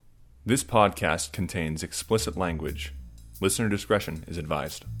This podcast contains explicit language. Listener discretion is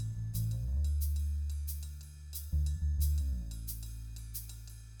advised.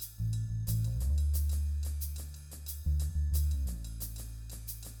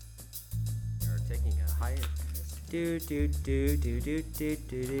 You're taking a hiatus.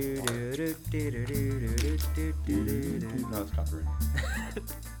 No, it's copyright.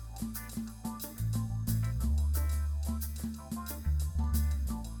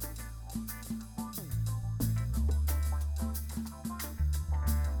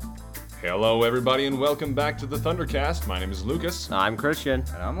 Hello, everybody, and welcome back to the ThunderCast. My name is Lucas. I'm Christian.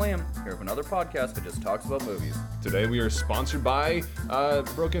 And I'm Liam, here with another podcast that just talks about movies. Today we are sponsored by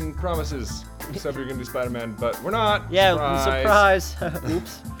Broken Promises. Except you're going to be Spider-Man, but we're not. Yeah, surprise.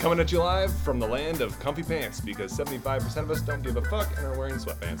 Oops. Coming at you live from the land of comfy pants, because 75% of us don't give a fuck and are wearing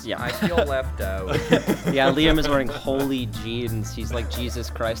sweatpants. Yeah. I feel left out. Yeah, Liam is wearing holy jeans. He's like Jesus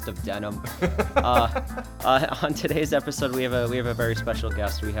Christ of denim. On today's episode, we have a very special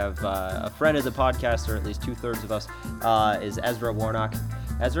guest. We have a friend of the podcast, or at least 2/3 of us, is Ezra Warnock.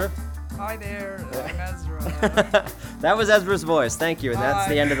 Ezra? Hi there, I'm Ezra. That was Ezra's voice. Thank you, and that's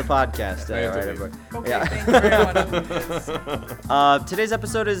the end of the podcast. All right, everybody. Okay, Yeah. thank you very much. Today's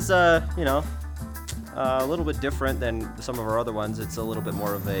episode is, a little bit different than some of our other ones. It's a little bit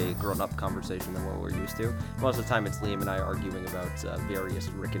more of a grown-up conversation than what we're used to. Most of the time, it's Liam and I arguing about various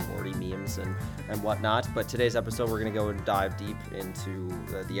Rick and Morty memes and whatnot. But today's episode, we're going to go and dive deep into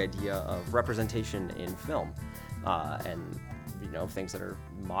the idea of representation in film, and things that are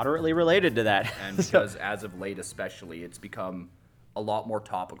moderately related to that. And because as of late especially, it's become a lot more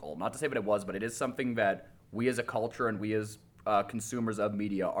topical. Not to say that it was, but it is something that we as a culture and we as consumers of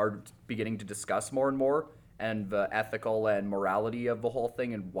media are beginning to discuss more and more, and the ethical and morality of the whole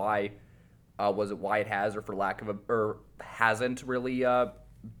thing, and why it has, or for lack of or hasn't really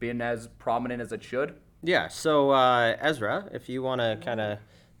been as prominent as it should. Yeah, so Ezra, if you want to kind of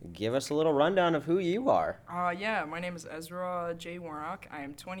give us a little rundown of who you are. Yeah, my name is Ezra J. Warnock. I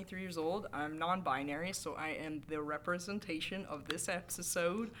am 23 years old. I'm non-binary, so I am the representation of this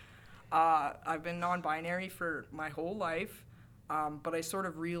episode. I've been non-binary for my whole life, but I sort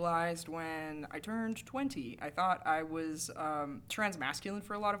of realized when I turned 20. I thought I was transmasculine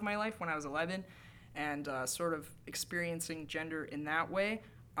for a lot of my life when I was 11, and sort of experiencing gender in that way.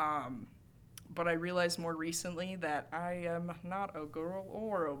 But I realized more recently that I am not a girl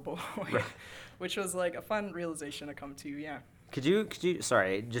or a boy, which was like a fun realization to come to, yeah. Could you,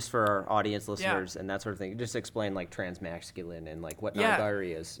 sorry, just for our audience listeners and that sort of thing, just explain like transmasculine and like what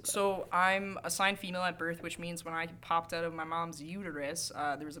non-binary is? So I'm assigned female at birth, which means when I popped out of my mom's uterus,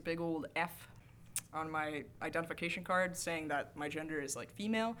 there was a big old F on my identification card saying that my gender is like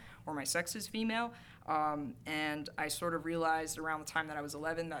female or my sex is female. And I sort of realized around the time that I was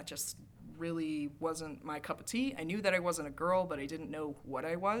 11 that just really wasn't my cup of tea. I knew that I wasn't a girl, but I didn't know what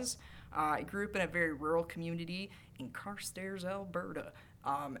I was. I grew up in a very rural community in Carstairs, Alberta,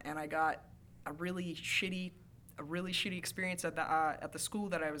 and I got a really shitty experience at the school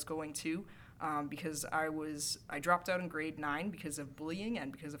that I was going to, because I dropped out in grade 9 because of bullying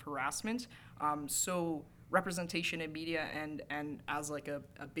and because of harassment. So representation in media and as like a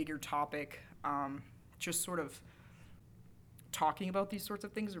bigger topic, just sort of talking about these sorts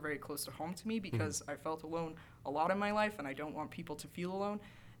of things are very close to home to me, because I felt alone a lot in my life, and I don't want people to feel alone.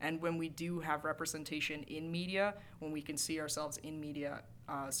 And when we do have representation in media, when we can see ourselves in media,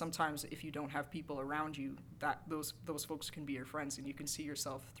 sometimes if you don't have people around you, that those folks can be your friends, and you can see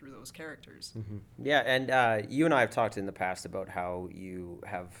yourself through those characters. Mm-hmm. Yeah, and you and I have talked in the past about how you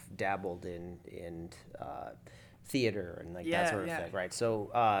have dabbled in theater and like that sort of thing, right?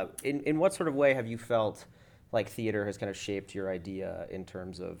 So in what sort of way have you felt like theater has kind of shaped your idea in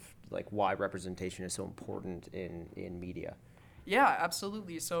terms of like why representation is so important in media? Yeah,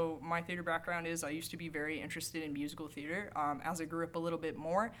 absolutely. So my theater background is I used to be very interested in musical theater. As I grew up a little bit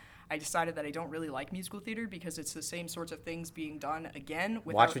more, I decided that I don't really like musical theater because it's the same sorts of things being done again.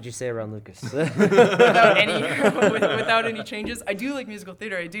 Watch what you say around Lucas. without any changes. I do like musical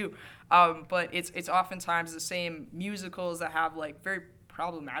theater, I do. But it's oftentimes the same musicals that have like very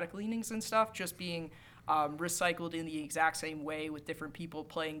problematic leanings and stuff, just being recycled in the exact same way with different people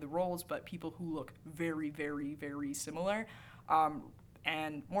playing the roles, but people who look very, very, very similar.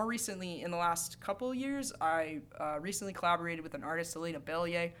 And more recently, in the last couple of years, I recently collaborated with an artist, Elena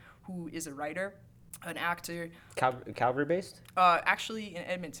Bellier, who is a writer. an actor, Calgary based? actually in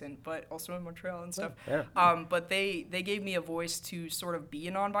Edmonton, but also in Montreal and stuff. yeah. But they gave me a voice to sort of be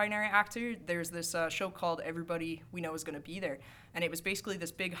a non-binary actor. There's this show called Everybody We Know Is Gonna Be There, and it was basically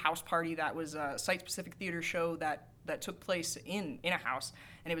this big house party that was a site-specific theater show that took place in a house,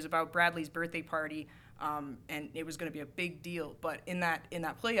 and it was about Bradley's birthday party. And it was going to be a big deal. But in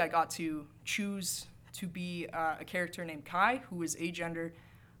that play, I got to choose to be a character named Kai, who is agender,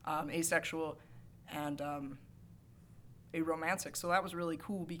 asexual, and a romantic. So that was really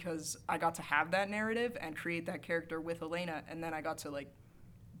cool because I got to have that narrative and create that character with Elena, and then I got to like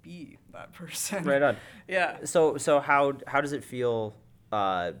be that person. Right on. Yeah. So how does it feel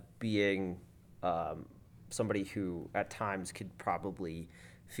being somebody who at times could probably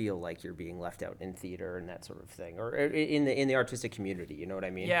feel like you're being left out in theater and that sort of thing, or in the artistic community? You know what I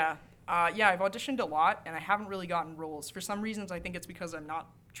mean? Yeah. I've auditioned a lot, and I haven't really gotten roles. For some reasons, I think it's because I'm not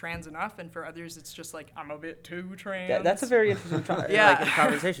trans enough, and for others, it's just like I'm a bit too trans. That's a very interesting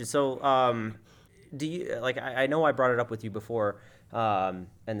conversation. So, do you like? I know I brought it up with you before, and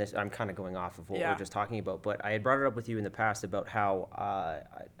this I'm kind of going off of what we were just talking about, but I had brought it up with you in the past about how,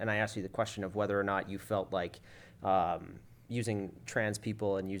 and I asked you the question of whether or not you felt like using trans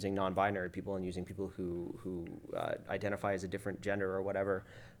people and using non-binary people and using people who identify as a different gender or whatever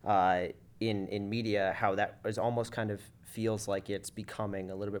in media, how that is almost kind of feels like it's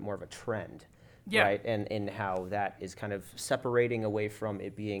becoming a little bit more of a trend. Yeah. Right, and how that is kind of separating away from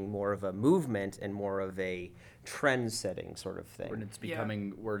it being more of a movement and more of a trend-setting sort of thing. When it's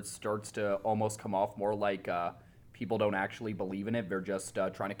becoming, where it starts to almost come off more like people don't actually believe in it. They're just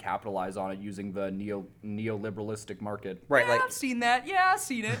trying to capitalize on it using the neoliberalistic market. Right, Yeah, like I've seen that. Yeah, I've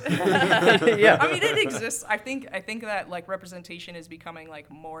seen it. yeah. I mean, it exists. I think that like representation is becoming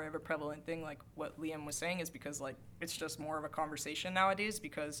like more of a prevalent thing. Like what Liam was saying is because like it's just more of a conversation nowadays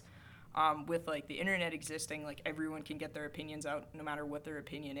because. With like the internet existing, like everyone can get their opinions out no matter what their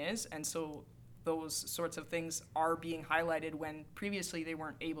opinion is, and so those sorts of things are being highlighted when previously they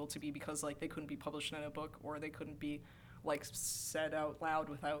weren't able to be because like they couldn't be published in a book or they couldn't be like said out loud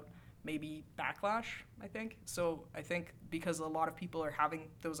without maybe backlash. I think so. I think because a lot of people are having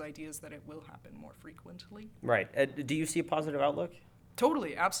those ideas that it will happen more frequently. Right. Do you see a positive outlook?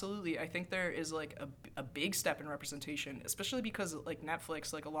 Totally, absolutely. I think there is like a big step in representation, especially because like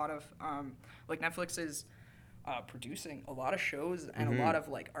Netflix, like a lot of like Netflix is producing a lot of shows and a lot of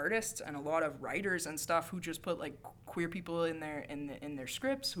like artists and a lot of writers and stuff who just put like queer people in their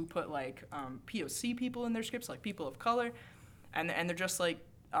scripts, who put like POC people in their scripts, like people of color, and they're just like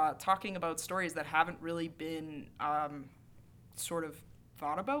talking about stories that haven't really been sort of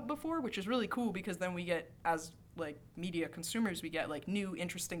thought about before, which is really cool because then we get as like media consumers, we get like new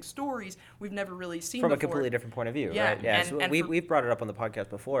interesting stories we've never really seen From before. A completely different point of view, Yeah, right? Yeah, and- so and we've brought it up on the podcast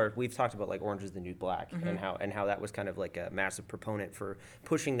before. We've talked about like Orange is the New Black and how that was kind of like a massive proponent for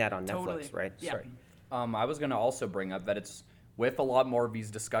pushing that on Totally. Netflix, right? Yeah. Sorry. I was going to also bring up that it's with a lot more of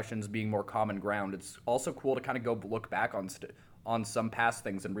these discussions being more common ground. It's also cool to kind of go look back on some past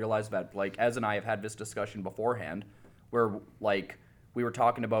things and realize that like Ez and I have had this discussion beforehand, where like. We were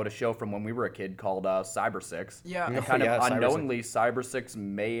talking about a show from when we were a kid called Cyber 6. Yeah. And kind yeah, of Cyber unknowingly, Cyber 6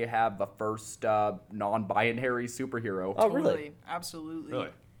 may have the first non-binary superhero. Oh, Totally, really? absolutely. Really?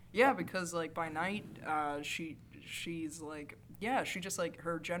 Yeah, because like by night, she's like she just like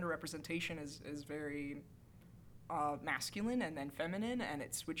her gender representation is very masculine and then feminine, and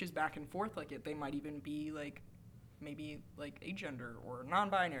it switches back and forth. Like they might even be like maybe like agender or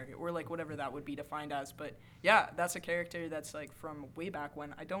non-binary or like whatever that would be defined as. But yeah, that's a character that's like from way back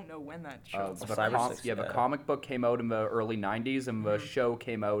when. I don't know when that show. The Cyber 6, the yeah. comic book came out in the early 90s and the show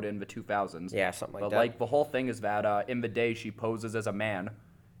came out in the 2000s. Yeah, something like but that. like the whole thing is that in the day she poses as a man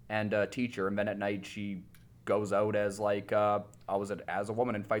and a teacher, and then at night she goes out as like as a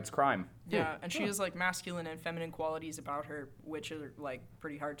woman and fights crime. Yeah, and she has like masculine and feminine qualities about her, which are like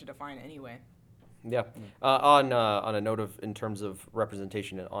pretty hard to define anyway. Yeah. On a note of in terms of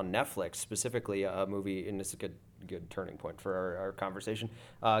representation on Netflix, specifically a movie, and this is a good turning point for our conversation,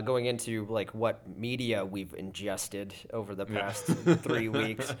 going into like what media we've ingested over the past 3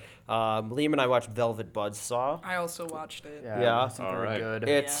 weeks. Liam and I watched Velvet Buzzsaw. I also watched it. Yeah. Wasn't All very right. good.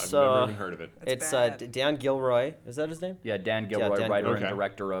 It's I've never even heard of it. It's it's bad. Dan Gilroy. Is that his name? Yeah, Dan Gilroy, Dan writer Gilroy. and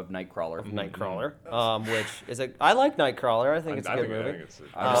director of Nightcrawler. Nightcrawler, which is I like Nightcrawler. I think it's a good movie.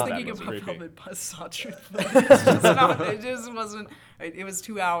 I was that thinking was about creepy. Velvet Buzzsaw, truthfully. It's just not, it just wasn't, it was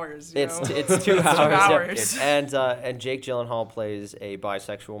 2 hours, you know? It's 2 hours. It's 2 yeah. hours. And Jake Gyllenhaal plays a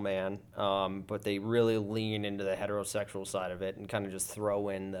bisexual man, but they really lean into the heterosexual side of it and kind of just throw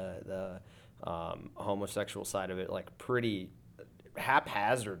in the homosexual side of it like pretty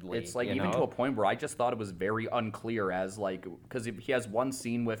haphazardly. It's like you even know? to a point where I just thought it was very unclear as like because he has one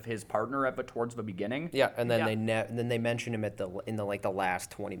scene with his partner towards the beginning. Yeah, and then Yeah. they mention him in the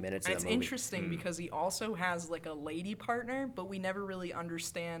last 20 minutes And of it's the movie. interesting because he also has like a lady partner, but we never really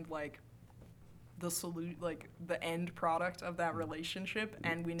understand like the end product of that relationship,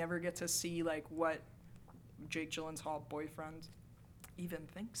 and we never get to see like what Jake Gyllenhaal boyfriend even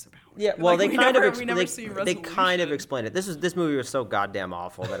thinks about it. Yeah, well, Like, they never see they kind of resolution. explain it. This movie was so goddamn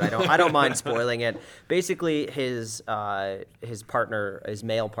awful that I don't mind spoiling it. Basically, his partner, his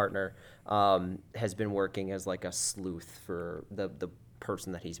male partner, has been working as like a sleuth for the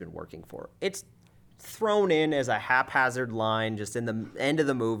person that he's been working for. It's thrown in as a haphazard line just in the end of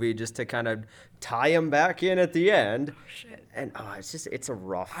the movie just to kind of tie him back in at the end. Shit. And it's a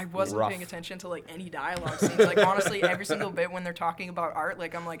rough. I wasn't rough. paying attention to like any dialogue scenes. Like honestly, every single bit when they're talking about art,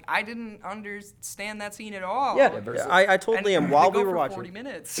 like I'm like I didn't understand that scene at all. Yeah, I told And Liam they while go we were for watching. 40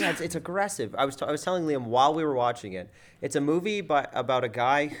 minutes. Yeah, it's aggressive. I was telling Liam while we were watching it. It's a movie about a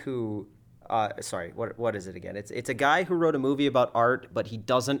guy who. Sorry, what is it again? It's a guy who wrote a movie about art, but he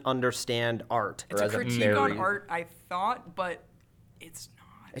doesn't understand art. It's a critique on art, I thought, but it's not.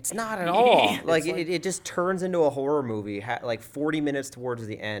 It's not at all. Like it just turns into a horror movie, like 40 minutes towards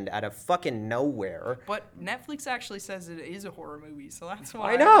the end, out of fucking nowhere. But Netflix actually says it is a horror movie, so that's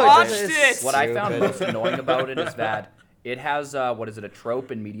why I know, watched it's it. What I found Stupid. most annoying about it is that it has a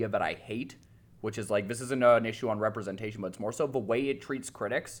trope in media that I hate, which is like this isn't an issue on representation, but it's more so the way it treats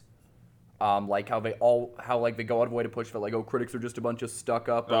critics. Like how they go out of the way to push that like critics are just a bunch of stuck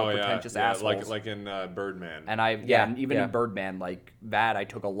up pretentious assholes. like in Birdman. And even in Birdman, like that, I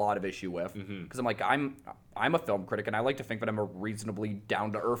took a lot of issue with because I'm like I'm a film critic and I like to think that I'm a reasonably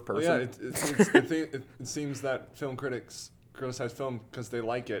down to earth person. It seems that film critics criticize film because they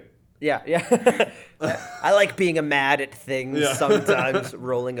like it. Yeah. I like being mad at things sometimes,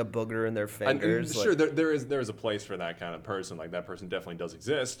 rolling a booger in their fingers. Sure, there is a place for that kind of person. Like that person definitely does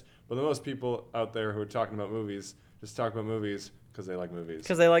exist. But the most people out there who are talking about movies just talk about movies because they like movies.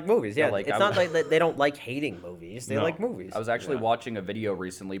 Because they like movies, yeah. like, it's not like they don't like hating movies. They like movies. I was actually watching a video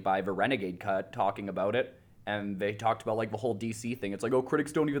recently by the Renegade Cut talking about it, and they talked about like the whole DC thing. It's like,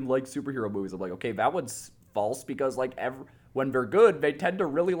 critics don't even like superhero movies. I'm like, okay, that one's false because like when they're good, they tend to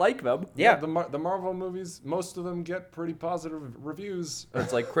really like them. Yeah. The Marvel movies, most of them get pretty positive reviews.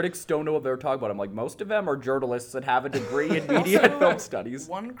 It's like critics don't know what they're talking about. I'm like, most of them are journalists that have a degree in media and film studies.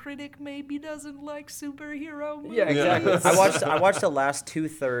 One critic maybe doesn't like superhero movies. Yeah, exactly. I watched the last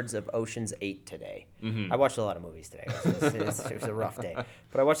 2/3 of Ocean's 8 today. I watched a lot of movies today. It was a rough day.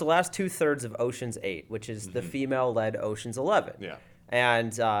 But I watched the last 2/3 of Ocean's 8, which is the female-led Ocean's 11. Yeah.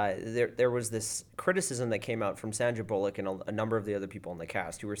 And there was this criticism that came out from Sandra Bullock and a number of the other people in the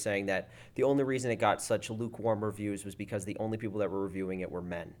cast who were saying that the only reason it got such lukewarm reviews was because the only people that were reviewing it were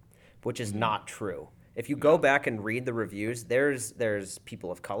men, which is not true. If you go back and read the reviews, there's people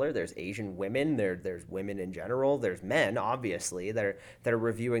of color, there's Asian women, there's women in general, there's men obviously that are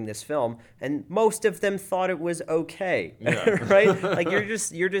reviewing this film, and most of them thought it was okay, right? Like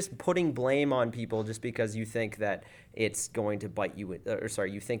you're just putting blame on people just because you think that it's going to bite you,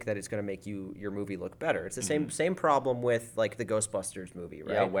 you think that it's going to make your movie look better. It's the same problem with like the Ghostbusters movie,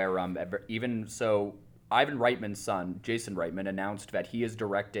 right? Yeah, where even so, Ivan Reitman's son, Jason Reitman, announced that he is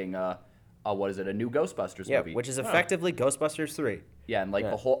directing a new Ghostbusters movie. Which is effectively Ghostbusters 3. Yeah, and like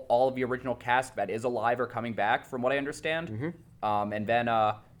all of the original cast that is alive are coming back, from what I understand. And then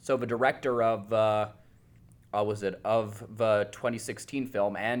so the director of the 2016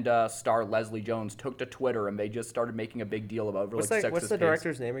 film and star Leslie Jones took to Twitter and they just started making a big deal about What's sexist the kids.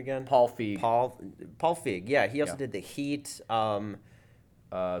 director's name again? Paul Feig. Paul Feig. Yeah, he also did The Heat.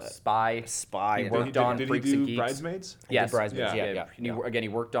 Spy. Spy. He worked on Did Freaks he and do Geeks. Bridesmaids? Yes. Bridesmaids, yeah. And he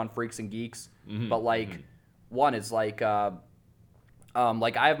worked on Freaks and Geeks. But like, one is like I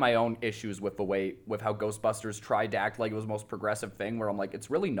have my own issues with how Ghostbusters tried to act like it was the most progressive thing, where I'm like, it's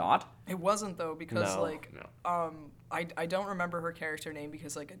really not. It wasn't though, because No. I don't remember her character name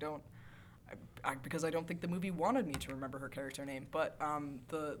because like because I don't think the movie wanted me to remember her character name. But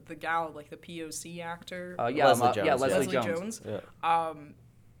the gal, like the POC actor, Leslie Jones. Leslie Leslie Jones. Jones.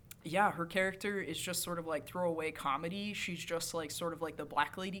 Yeah, her character is just sort of like throwaway comedy. She's just like sort of like the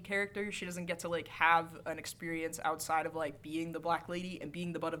black lady character. She doesn't get to like have an experience outside of like being the black lady and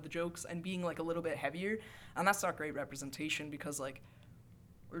being the butt of the jokes and being like a little bit heavier. And that's not great representation because like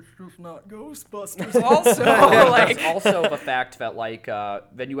it's just not Ghostbusters also. Like There's also the fact that like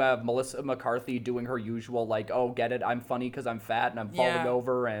then you have Melissa McCarthy doing her usual like, oh, get it, I'm funny because I'm fat and I'm falling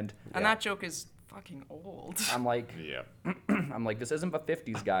over and that joke is fucking old. I'm like, Yeah. this isn't the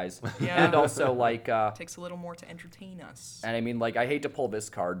 50s, guys. Yeah. And also, like, Takes a little more to entertain us. and I mean, like, I hate to pull this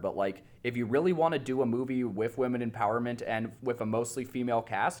card, but like, if you really want to do a movie with women empowerment and with a mostly female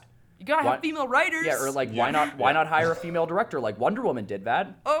cast, You gotta why- have female writers. yeah, or like, why not hire a female director? Like Wonder Woman did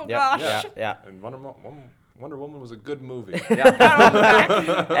that. Oh Yep, gosh. yeah. And Wonder Woman was a good movie.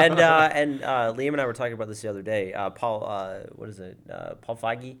 And Liam and I were talking about this the other day. Paul, what is it? Paul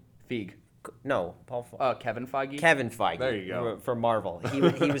Feige? Feig. No, Paul. Kevin Feige. Kevin Feige. There you go. From Marvel. He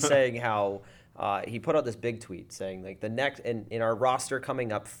was saying how he put out this big tweet saying like the next in our roster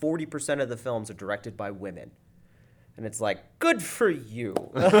coming up, 40% of the films are directed by women. And it's like, good for you.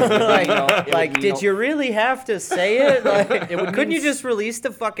 Did you really have to say it? Like, couldn't you just release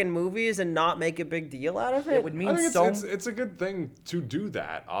the fucking movies and not make a big deal out of it? It would I mean think so. it's a good thing to do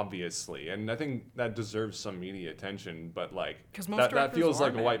that, obviously, and I think that deserves some media attention. But like, 'Cause most that directors feels are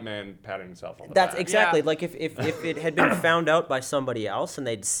like a men. white man patting himself on the That's back. exactly Yeah. like if it had been found out by somebody else and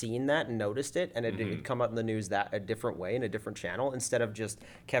they'd seen that and noticed it and it had come out in the news that a different way in a different channel instead of just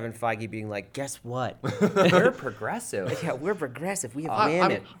Kevin Feige being like, guess what? We're progressive. Yeah, we're progressive. We have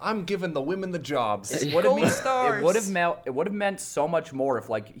women. I'm giving the women the jobs. It would have Gold stars. meant so much more if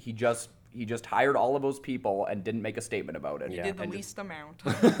like he just hired all of those people and didn't make a statement about it. You did the And least amount.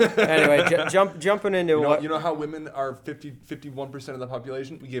 Anyway, jumping into what You know how women are 51% of the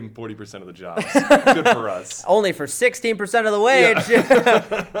population? We gave them 40% of the jobs. Good for us. only for 16% of the wage.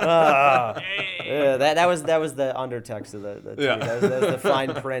 That was the undertext of the tweet. Yeah. That was the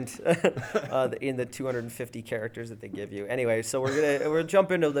fine print in the 250 characters that they give you. Anyway, so we're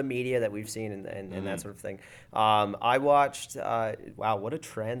jump into the media that we've seen and that sort of thing. I watched. Wow, what a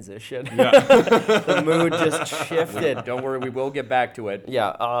transition! The mood just shifted. don't worry, we will get back to it.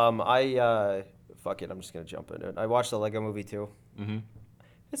 Yeah. Fuck it. I'm just gonna jump into it. I watched the Lego Movie too. Mm-hmm.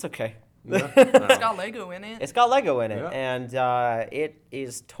 It's okay. It's got Lego in it. It's got Lego in it, Yeah. and it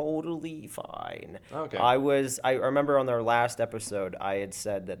is totally fine. Okay. I remember on their last episode, I had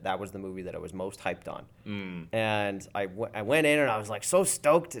said that was the movie that I was most hyped on, and I went in and I was like so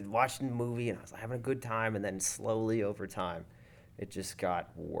stoked and watching the movie, and I was having a good time, and then slowly over time, it just got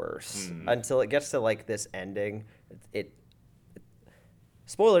worse until it gets to like this ending.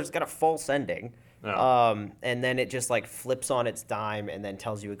 Spoilers, it's got a false ending. Oh. And then it just like flips on its dime and then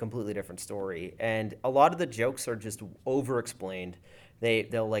tells you a completely different story. And a lot of the jokes are just over-explained.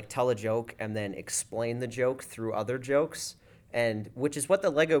 They'll like tell a joke and then explain the joke through other jokes, and which is what the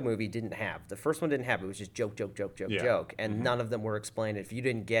Lego Movie didn't have. The first one didn't have. It was just joke, Yeah. and none of them were explained. If you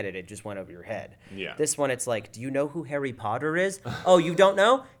didn't get it, it just went over your head. Yeah. This one, it's like, do you know who Harry Potter is? Oh, you don't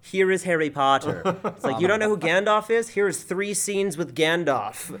know? Here is Harry Potter. It's like, you don't know who Gandalf is? Here is 3 scenes with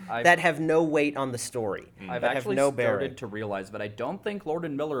Gandalf that have no weight on the story. I've that actually have no started bearing. to realize that I don't think Lord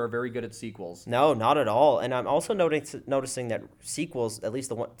and Miller are very good at sequels. No, not at all. And I'm also noticing that sequels, at least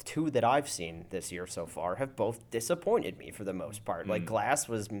the 2 that I've seen this year so far, have both disappointed me for the most part. Like Glass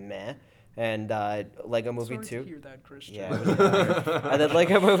was meh, and Lego Movie Sorry 2. to hear that, Christian. Yeah, it was and then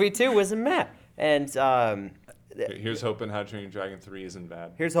Lego Movie 2 was meh. And Here's hoping How to Train Your Dragon 3 isn't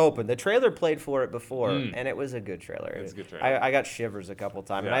bad. here's hoping. The trailer played for it before, and it was a good trailer. It's a good trailer. I got shivers a couple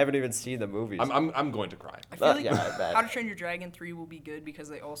times, and Yeah. I haven't even seen the movies. I'm going to cry. I feel like yeah, I bet. How to Train Your Dragon 3 will be good because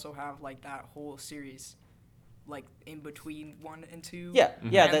they also have like that whole series like in between 1 and 2. Yeah,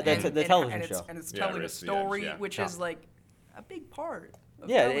 yeah, And- that's and- the and- television and it's, show. And it's Yeah, telling a Race to the Edge, story, yeah. which is like a big part of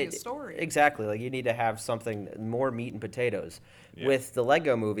Yeah, telling a story. exactly. Like you need to have something more meat and potatoes. Yeah. With the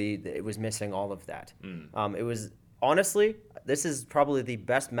Lego Movie, it was missing all of that. It was honestly, this is probably the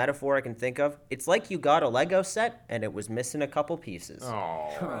best metaphor I can think of. It's like you got a Lego set and it was missing a couple pieces.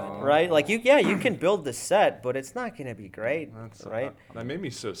 Oh, Right? Like you can build the set, but it's not gonna be great, right? That made me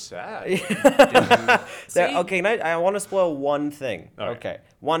so sad. So, okay, I want to spoil one thing. Okay. Okay,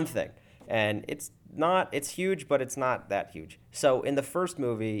 one thing, and it's huge, but it's not that huge. So in the first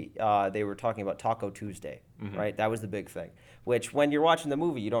movie, they were talking about Taco Tuesday, right? That was the big thing. Which, when you're watching the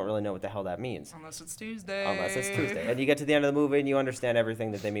movie, you don't really know what the hell that means. Unless it's Tuesday. Unless it's Tuesday. And you get to the end of the movie and you understand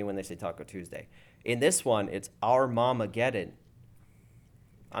everything that they mean when they say Taco Tuesday. In this one, it's Our Mamageddon.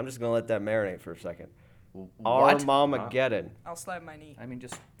 I'm just going to let that marinate for a second. Our What? Mamageddon. I'll slap my knee. I mean,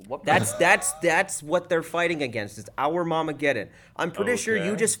 just what? That's what they're fighting against. It's Our Mamageddon. I'm pretty sure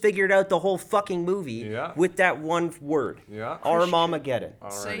you Okay. just figured out the whole fucking movie Yeah. with that one word. Yeah. Our Mamageddon.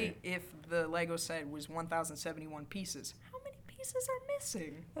 Say if the Lego set was 1,071 pieces, how many pieces are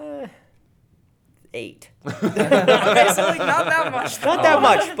missing? 8. Okay, so like not that much. Not that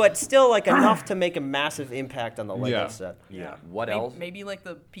much, but still like enough to make a massive impact on the Lego Yeah. set. Yeah. What else? Maybe like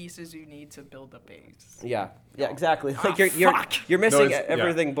the pieces you need to build a base. Yeah, exactly. Like you're missing it's- yeah.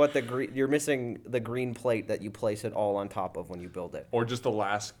 everything but the green. You're missing the green plate that you place it all on top of when you build it. Or just the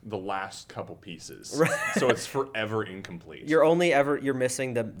last couple pieces. So it's forever incomplete. You're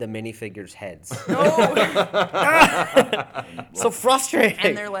missing the minifigures' heads. No, So frustrating.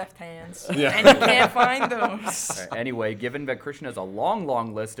 and their left hands. Yeah. And you can't find those. All right, anyway, given that Christian has a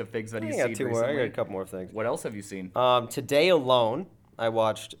long list of things that he's I seen got 2 more. I got a recently, couple more things. what else have you seen? Today alone, I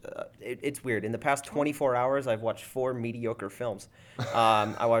watched. It's weird. In the past 24 hours, I've watched 4 mediocre films.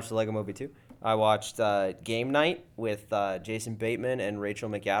 I watched the Lego Movie 2. I watched Game Night with Jason Bateman and Rachel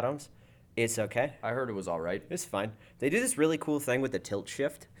McAdams. It's okay. I heard it was all right. It's fine. They do this really cool thing with the tilt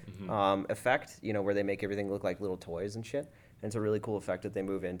shift effect, where they make everything look like little toys and shit. And it's a really cool effect that they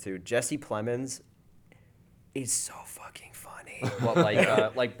move into. Jesse Plemons is so fucking funny. What,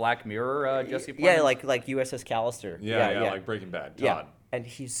 like Black Mirror, Jesse Plemons? Yeah, like USS Callister. Yeah, like Breaking Bad. Todd. Yeah, and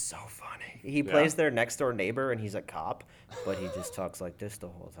he's so funny. He plays their next door neighbor, and he's a cop, but he just talks like this the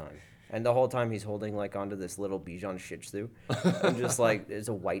whole time. And the whole time he's holding like onto this little Bichon Shih Tzu, and just like it's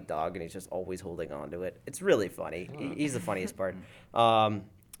a white dog, and he's just always holding onto it. It's really funny. He's the funniest part.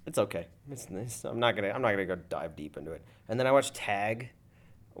 It's okay. I'm not gonna go dive deep into it. And then I watched Tag,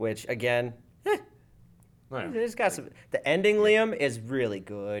 which again. It's got some. The ending, Liam, is really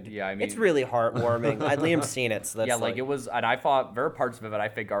good. Yeah, I mean- it's really heartwarming. Liam's seen it, so that's Yeah, like it was, and I thought there are parts of it that I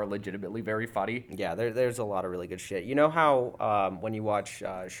think are legitimately very funny. Yeah, there's a lot of really good shit. You know how when you watch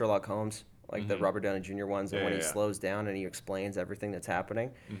Sherlock Holmes, like the Robert Downey Jr. ones, and when he slows down and he explains everything that's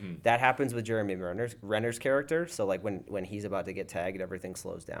happening, that happens with Jeremy Renner's character. So like when he's about to get tagged, everything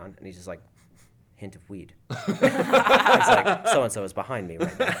slows down, and he's just like, hint of weed. It's like so and so is behind me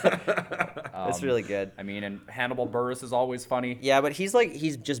right now. It's really good. I mean, and Hannibal Buress is always funny. Yeah, but he's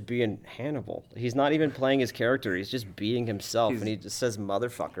just being Hannibal. He's not even playing his character. He's just being himself, and he just says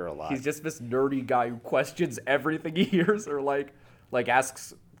motherfucker a lot. He's just this nerdy guy who questions everything he hears, or like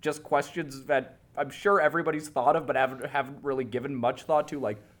asks just questions that I'm sure everybody's thought of, but haven't really given much thought to.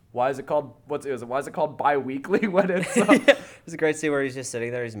 Like, why is it called why is it called bi-weekly when it's It's a great scene where he's just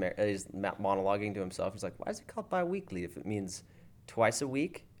sitting there. He's monologuing to himself. He's like, "Why is it called bi-weekly if it means twice a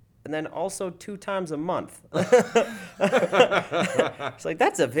week, and then also 2 times a month?" It's like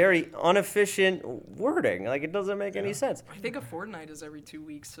that's a very inefficient wording. Like it doesn't make any sense. I think a fortnight is every 2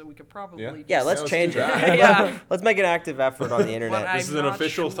 weeks, so we could probably. Yeah. Yeah, let's let's change do it. that. Yeah. Let's make an active effort on the internet. Well, This is I'm an not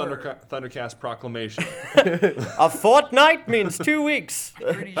official sure. ThunderCast proclamation. A fortnight means 2 weeks.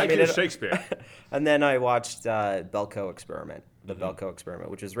 Pretty Thank sure. you, Shakespeare. And then I watched Belko Experiment, the Belko Experiment,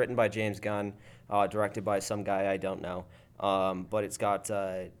 which is written by James Gunn, directed by some guy I don't know. But it's got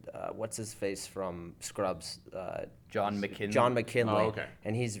what's his face from Scrubs, John McKinley. John McKinley, Oh, okay.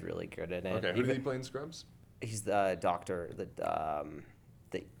 and he's really good in it. Okay, who did he play in Scrubs? He's the doctor.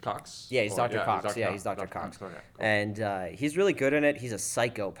 Cox? Yeah, he's Or- Dr. Cox. He's Dr. Cox. Okay, cool. And he's really good in it. He's a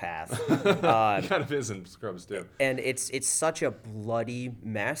psychopath. He kind of is in Scrubs too. And it's such a bloody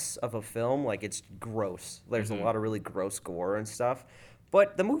mess of a film. Like, it's gross. There's a lot of really gross gore and stuff.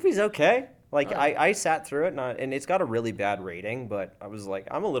 But the movie's okay. Like, I sat through it, and it's got a really bad rating, but I was like,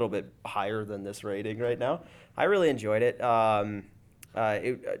 I'm a little bit higher than this rating right now. I really enjoyed it.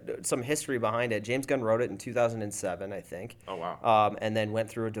 Some history behind it. James Gunn wrote it in 2007, I think. Oh, wow. And then went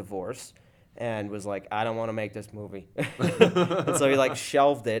through a divorce and was like, I don't want to make this movie. And so he like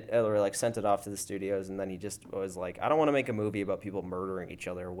shelved it or like sent it off to the studios. And then he just was like, I don't want to make a movie about people murdering each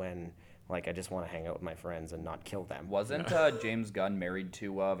other when like I just want to hang out with my friends and not kill them. Wasn't James Gunn married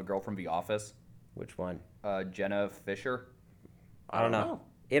to the girl from The Office, Which one? Jenna Fisher? I don't know.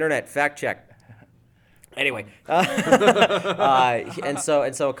 Internet fact check. Anyway, and so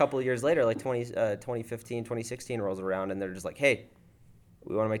a couple of years later, like 2015, 2016 rolls around, and they're just like, hey,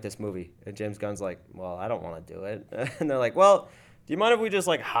 we want to make this movie. And James Gunn's like, well, I don't want to do it. And they're like, well, do you mind if we just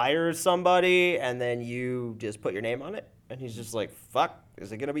like hire somebody and then you just put your name on it? And he's just like, fuck,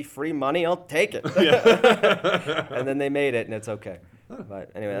 is it going to be free money? I'll take it. And then they made it, and it's okay.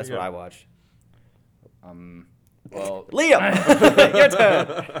 But anyway, that's what I watched. Well, Liam, your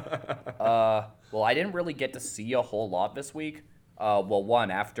turn. well, I didn't really get to see a whole lot this week. Well,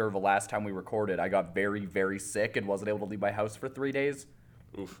 one, after the last time we recorded, I got very, very sick and wasn't able to leave my house for 3 days.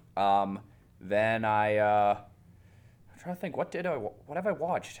 Oof. Then I'm trying to think, what have I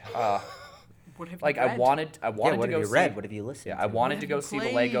watched? What have Like you read? I wanted Yeah, to what go have you see. read? What have you listened Yeah, to? I wanted to have go you see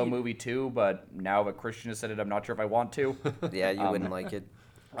the Lego played? Movie 2, but now that Christian has said it, I'm not sure if I want to. Yeah, you wouldn't like it.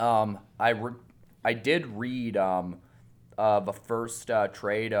 I did read the first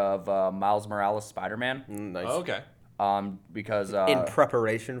trade of Miles Morales Spider-Man. Nice. Oh, okay. Because In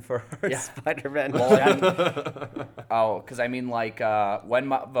preparation for Spider-Man. because I mean, like when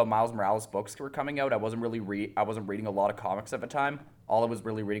the Miles Morales books were coming out, I wasn't reading a lot of comics at the time. All I was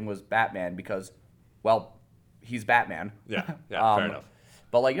really reading was Batman because, well, he's Batman. Yeah, fair enough.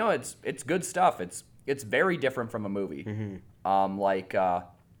 But like, no, it's good stuff. It's very different from a movie.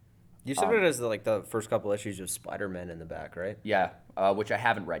 You said it as like the first couple issues of Spider-Man in the back, right? Yeah, which I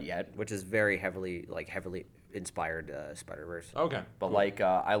haven't read yet. Which is very heavily inspired Spider-Verse. Okay. But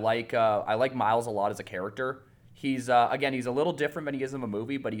I like Miles a lot as a character. He's he's a little different than he is in the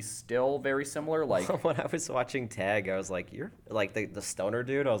movie, but he's still very similar. Like When I was watching Tag, I was like, "You're like the stoner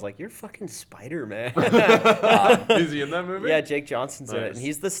dude." I was like, "You're fucking Spider-Man." Is he in that movie? Yeah, Jake Johnson's in it, Nice. and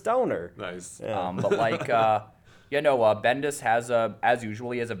he's the stoner. Nice. but like Bendis has as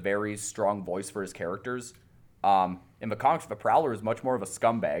usually has a very strong voice for his characters. In the comics, the Prowler is much more of a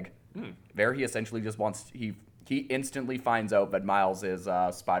scumbag. There, he essentially just wants he instantly finds out that Miles is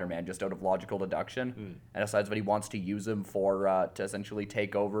Spider-Man just out of logical deduction, and decides that he wants to use him to essentially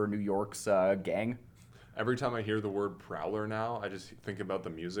take over New York's gang. Every time I hear the word Prowler now, I just think about the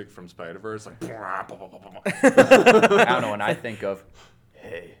music from Spider-Verse, like. I don't know, and I think of,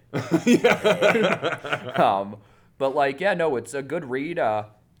 hey. But like, yeah, no, it's a good read.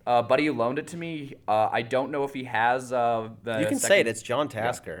 Buddy who loaned it to me. I don't know if he has the. You can say it. It's John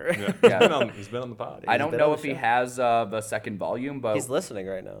Tasker. Yeah. He's been on the pod. I don't been know on if the he show. has the second volume, but He's listening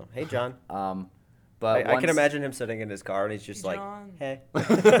right now. Hey, John. but I can once- imagine him sitting in his car and he's just like, John. "Hey."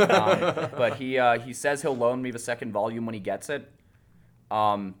 But he says he'll loan me the second volume when he gets it.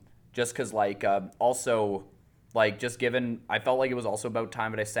 Just because also like just given I felt like it was also about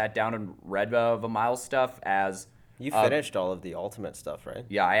time that I sat down and read the Miles stuff as. You finished all of the Ultimate stuff, right?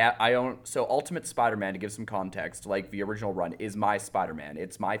 Yeah, I own so Ultimate Spider-Man, to give some context, like the original run is my Spider-Man.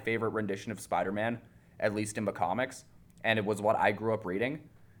 It's my favorite rendition of Spider-Man, at least in the comics, and it was what I grew up reading.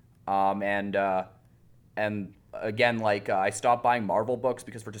 And again, like I stopped buying Marvel books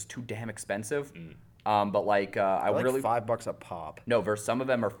because they're just too damn expensive. But like I Like really $5 a pop. no, there's some of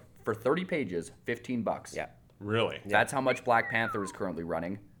them are for 30 pages, $15. Yeah. Really? That's how much Black Panther is currently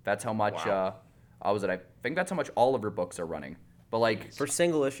running. That's how much Wow. I think that's how much all of her books are running. But like For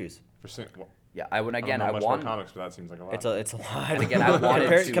single issues. yeah, I don't know much want about comics, but that seems like a lot. It's a lot. And again, I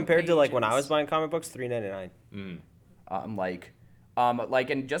wanted compared to to like when I was buying comic books, $3.99.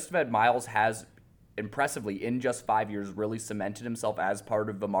 And just that Miles has impressively in just 5 years really cemented himself as part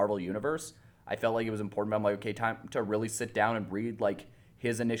of the Marvel universe. I felt like it was important. But I'm like, okay, time to really sit down and read like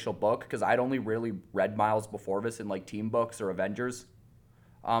his initial book, because I'd only really read Miles before this in like team books or Avengers.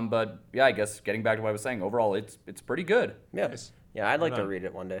 But yeah, I guess getting back to what I was saying, overall it's pretty good. Yeah. Nice. Yeah, I'd like to on. read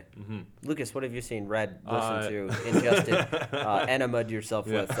it one day. Lucas, what have you seen, read, listened to, ingested, enamoed yourself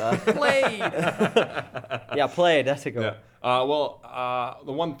with? Played. Yeah, played. That's a good Yeah. one.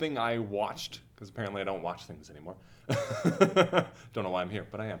 The one thing I watched, because apparently I don't watch things anymore. Don't know why I'm here,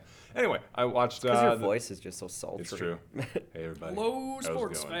 but I am. Anyway, I watched. Because your voice is just so sultry. It's true. Hey everybody. Hello, How's it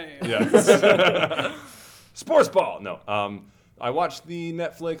sports going? fan. Yeah. Sports ball. No. I watched the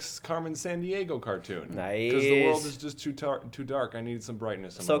Netflix Carmen Sandiego cartoon. Because the world Nice. is just too dark. I needed some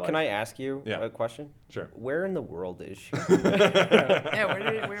brightness in So my can life. I ask you Yeah. a question? Sure. Where in the world is she?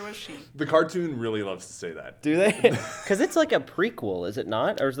 Yeah, where was she? The cartoon really loves to say that. Do they? Because it's like a prequel, is it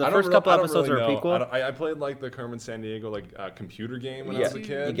not? Or is the first couple episodes are a prequel? I played like the Carmen Sandiego computer game when I was a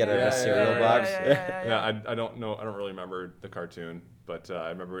kid. You get it in a cereal box. Yeah, I don't know. I don't really remember the cartoon, but I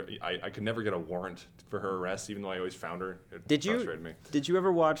remember I could never get a warrant for her arrest, even though I always found her. It frustrated me. Did you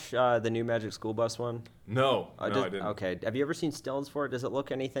ever watch the new Magic School Bus one? No, I didn't. Okay. Have you ever seen stills for it? Does it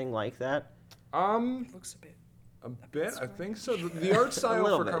look anything like that? Looks A bit. I think so. The art style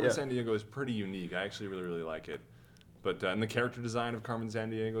little for bit, Carmen yeah. Sandiego is pretty unique. I actually really like it. But and the character design of Carmen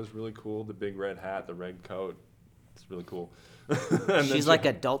Sandiego is really cool. The big red hat, the red coat. It's really cool. She's like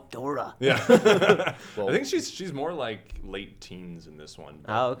adult Dora. Yeah. I think she's more like late teens in this one.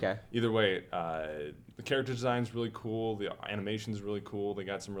 Oh, okay. Either way, the character design's really cool. The animation's really cool. They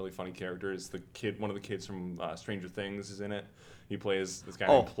got some really funny characters. One of the kids from Stranger Things is in it. He plays this guy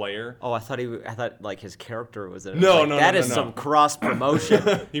named Player. Oh, I thought like his character was in it. No, Like, no, that no, is no. some cross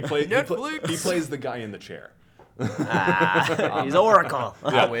promotion. He plays the guy in the chair. He's Oracle.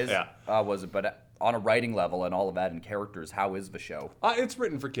 How is yeah. was it? But on a writing level and all of that and characters, how is the show? It's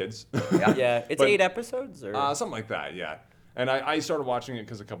written for kids. Yeah, it's But- 8 episodes or Something like that, yeah. And I started watching it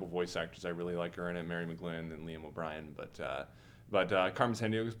because a couple voice actors I really like are in it, Mary McGlynn and Liam O'Brien. But Carmen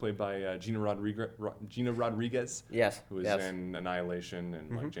Sandiego is played by Gina Rodriguez. Yes, Who is yes. in Annihilation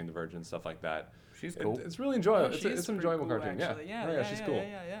and like Jane the Virgin, stuff like that. She's cool. It's really enjoyable. Oh, It's she is an pretty enjoyable cool, cartoon. actually. Yeah, she's cool.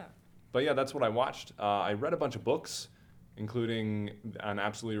 Yeah. But yeah, that's what I watched. I read a bunch of books, including an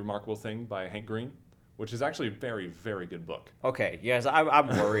absolutely remarkable thing by Hank Green, which is actually a very, very good book. Okay, yes, I'm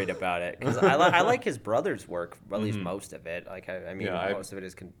worried about it because I like his brother's work, or at least most of it. Like I mean, most of it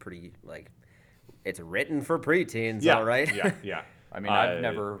is pretty like it's written for preteens, all right? Yeah. I mean, I've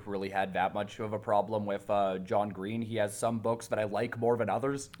never really had that much of a problem with John Green. He has some books that I like more than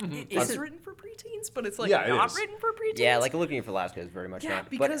others. It is written for preteens, but it's like Yeah, it not is. written for preteens. Yeah, like Looking for Alaska is very much Yeah, not.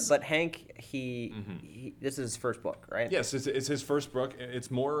 because- But Hank, he this is his first book, right? Yes, it's his first book.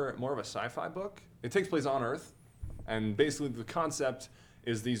 It's more of a sci-fi book. It takes place on Earth, and basically the concept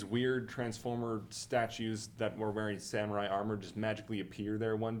is these weird transformer statues that were wearing samurai armor just magically appear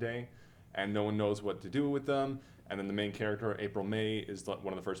there one day, and no one knows what to do with them. And then the main character, April May, is one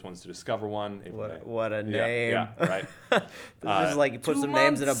of the first ones to discover one. April May. What a name! Yeah, right. Just like you put 2 some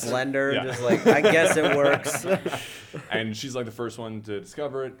names in a months. blender, Yeah. just like I guess it works. And she's like the first one to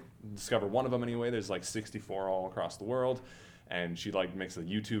discover one of them anyway. There's like 64 all across the world. And she like makes a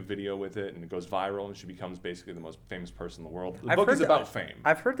YouTube video with it, and it goes viral, and she becomes basically the most famous person in the world. The book is about fame.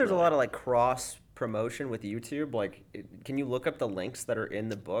 I've heard there's a lot of like cross promotion with YouTube. Like, can you look up the links that are in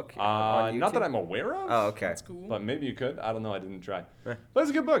the book on YouTube? Not that I'm aware of. Oh, okay. That's cool. But maybe you could. I don't know. I didn't try. But it's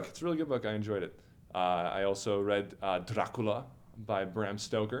a good book. It's a really good book. I enjoyed it. I also read Dracula by Bram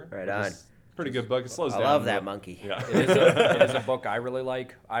Stoker. Right which on. is a pretty good book. It slows I down. love a that bit. monkey. Yeah. It is a book I really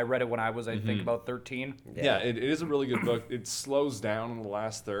like. I read it when I was, I think, about 13. Yeah, it is a really good book. It slows down in the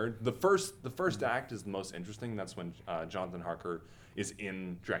last third. The first act is the most interesting. That's when Jonathan Harker is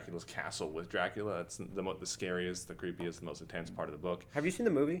in Dracula's castle with Dracula. That's the scariest, the creepiest, the most intense part of the book. Have you seen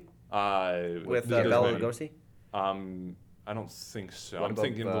the movie With Bela Lugosi? I don't think so. What I'm about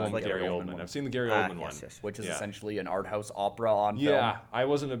thinking the one with Gary Gary Oldman Oldman. one? I've seen the Gary Oldman one. Yes. Which is Yeah. essentially an art house opera on Yeah, film. I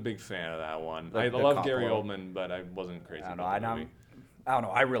wasn't a big fan of that one. The I love cop Gary world. Oldman, but I wasn't crazy I don't know. about the movie. I don't know.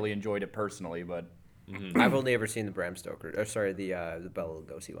 I really enjoyed it personally, but I've only ever seen the Bram Stoker. The Bela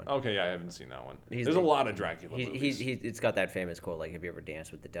Lugosi one. Okay, yeah, I haven't seen that one. He's There's a the- lot of Dracula movies. It's got that famous quote like, "Have you ever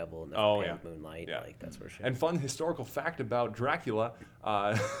danced with the devil in the Oh, pale yeah. moonlight?" Yeah. Like that sort of shit. And fun historical fact about Dracula,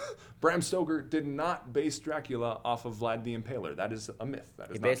 Bram Stoker did not base Dracula off of Vlad the Impaler. That is a myth. That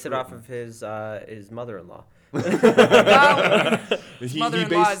is he not based it true. off of his mother-in-law. His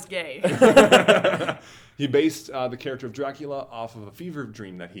mother-in-law is gay. He based the character of Dracula off of a fever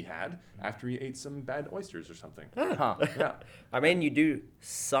dream that he had after he ate some bad oysters or something. huh. Yeah. I mean, you do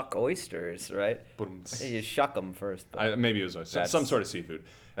suck oysters, right? But You shuck them first. maybe it was some That's- sort of seafood.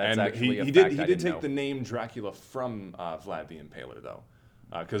 that's And actually a he fact did I take didn't know. the name Dracula from Vlad the Impaler though,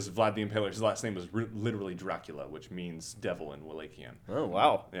 because Vlad the Impaler, his last name was literally Dracula, which means devil in Wallachian. Oh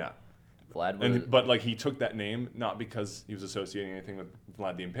wow. Yeah. Vlad was. But like he took that name not because he was associating anything with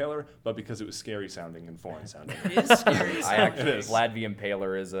Vlad the Impaler, but because it was scary sounding and foreign sounding. It is scary. I sounding. actually, is. Vlad the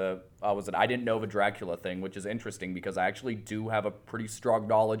Impaler is I didn't know the Dracula thing, which is interesting because I actually do have a pretty strong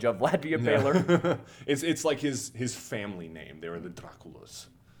knowledge of Vlad the Impaler. it's like his family name. They were the Draculas.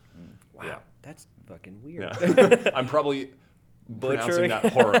 Wow. Yeah. That's fucking weird. Yeah. I'm probably pronouncing Butchering.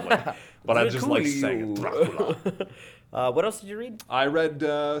 that horribly, but I just like saying it, Dracula. What else did you read? I read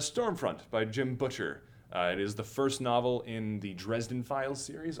Stormfront by Jim Butcher. It is the first novel in the Dresden Files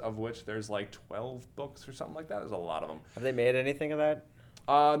series, of which there's like 12 books or something like that. There's a lot of them. Have they made anything of that?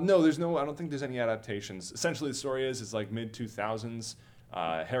 No, I don't think there's any adaptations. Essentially, the story is it's like mid-2000s.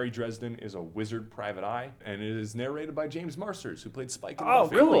 Harry Dresden is a wizard private eye, and it is narrated by James Marsters, who played Spike in Oh,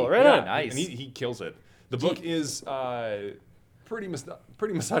 Buffy. cool, right Yeah, on. Nice. And he kills it. The book is pretty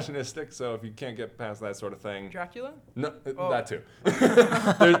misogynistic, so if you can't get past that sort of thing, Dracula? no, Oh. that too.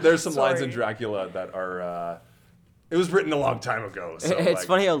 There's some lines in Sorry. Dracula that are. It was written a long time ago. So It's like,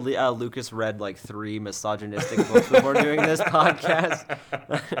 funny how Lucas read like 3 misogynistic books before doing this podcast.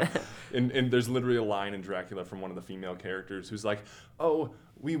 And there's literally a line in Dracula from one of the female characters who's like, "Oh,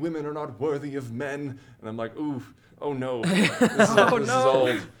 we women are not worthy of men," and I'm like, "Ooh, oh no, this is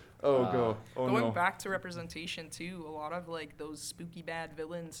old. Oh Going no." back to representation too, a lot of like those spooky bad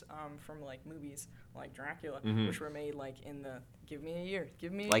villains from like movies like Dracula, which were made like in the give me a year,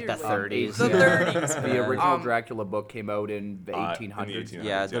 Like year, the 30s, the yeah. 30s. The original Um, Dracula book came out in the in the 1800s. 1800s. Yeah,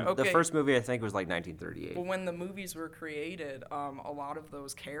 Yeah. the Okay. first movie I think was like 1938. But when the movies were created, a lot of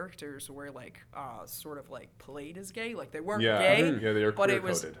those characters were like sort of like played as gay. Like they weren't Yeah. gay, Yeah, they were but it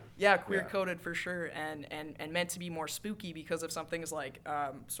was queer-coded. queer coded for sure, and meant to be more spooky because of something is like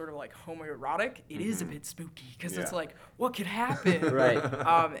sort of like homoerotic. It is a bit spooky because it's Yeah. like what could happen, Right.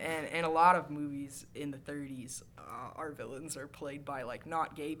 And a lot of movies because in the 30s, our villains are played by like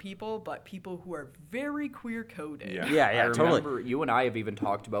not gay people, but people who are very queer coded. Yeah, I totally. remember you and I have even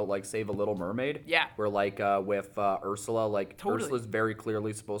talked about like Save a Little Mermaid. Yeah. Where like with Ursula, like Totally. Ursula's very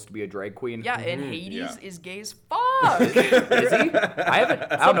clearly supposed to be a drag queen. Yeah, and Hades Yeah. is gay as fuck. Is he?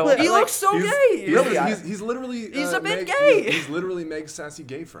 I don't know. He looks so gay. Really, he's literally He's a bit Meg, gay. He's literally Meg's sassy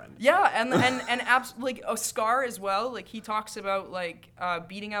gay friend. Yeah, and like a Scar as well. Like he talks about like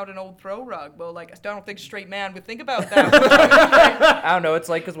beating out an old throw rug. Well, like I don't think a straight man would think about that. I don't know. It's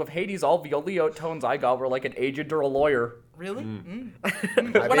like because with Hades, all the only tones I got were like an agent or a lawyer. Really? When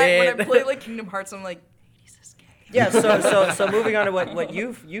I play like Kingdom Hearts, I'm like, Hades is gay. Yeah, so moving on to what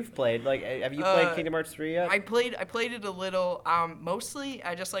you've played. Like, have you played Kingdom Hearts 3 yet? I played it a little. Mostly,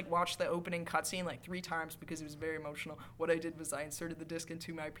 I just like watched the opening cutscene like 3 times because it was very emotional. What I did was I inserted the disc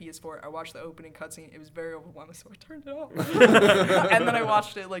into my PS4. I watched the opening cutscene. It was very overwhelming, so I turned it off. And then I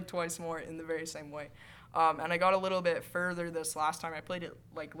watched it like twice more in the very same way. And I got a little bit further this last time. I played it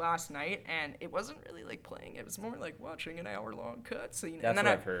like last night, and it wasn't really like playing. It was more like watching an hour-long cutscene. That's and then what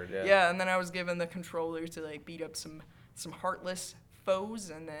I've heard, yeah. Yeah, and then I was given the controller to like beat up some heartless foes,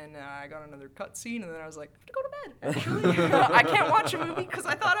 and then I got another cutscene, and then I was like, I have to go to bed. Actually, I can't watch a movie because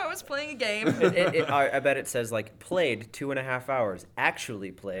I thought I was playing a game. I bet it says like played 2.5 hours.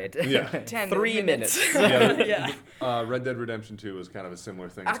 Actually played. Yeah. 3 minutes. Yeah. Red Dead Redemption 2 was kind of a similar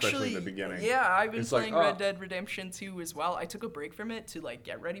thing, especially in the beginning. Yeah, I've been It's like, playing Red Dead Redemption 2 as well. I took a break from it to like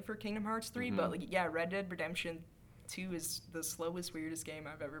get ready for Kingdom Hearts 3, but like yeah, Red Dead Redemption 2 is the slowest, weirdest game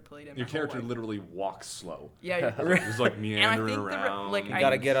I've ever played in Your my character whole life. literally walks slow. Yeah, He's like meandering around. like, You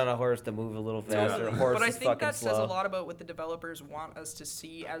gotta get on a horse to move a little faster. A horse but I is think fucking that slow. says a lot about what the developers want us to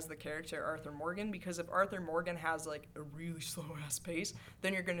see as the character Arthur Morgan, because if Arthur Morgan has like a really slow ass pace,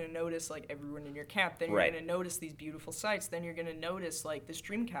 then you're gonna notice like everyone in your camp, then you're Right. gonna notice these beautiful sights, then you're gonna notice like this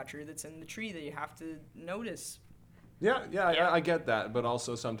dream catcher that's in the tree that you have to notice. Yeah, I get that, but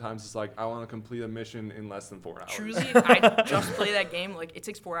also sometimes it's like I want to complete a mission in less than 4 hours. Truly, if I just play that game, like it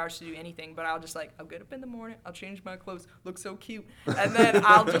takes 4 hours to do anything, but I'll just like I'll get up in the morning, I'll change my clothes, look so cute, and then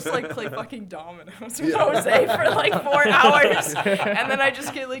I'll just like play fucking dominoes with Jose for like 4 hours, and then I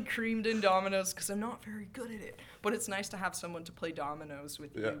just get like creamed in dominoes because I'm not very good at it. But it's nice to have someone to play dominoes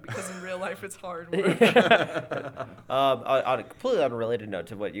with you because in real life it's hard work. On a completely unrelated note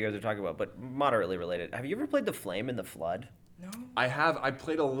to what you guys are talking about, but moderately related. Have you ever played The Flame in the Flood? No. I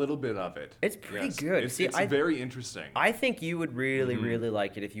played a little bit of it. It's pretty good. It's, See, it's I- very interesting. I think you would really, really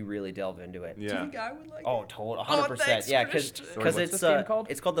like it if you really delve into it. Do you Yeah. think I would like Oh, it? total, Oh, 100%. thanks, Yeah, because Christian. Sorry, what's it's this game called?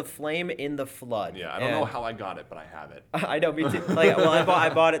 it's called The Flame in the Flood. Yeah, I don't And- know how I got it, but I have it. I know, me too. Like, well, I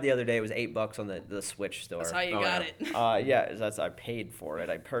bought it the other day. It was $8 on the Switch store. That's how you Oh, got yeah. it. Yeah, I paid for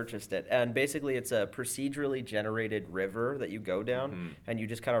it. I purchased it, and basically, it's a procedurally generated river that you go down, and you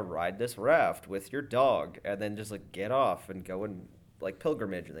just kind of ride this raft with your dog, and then just like get off and go and like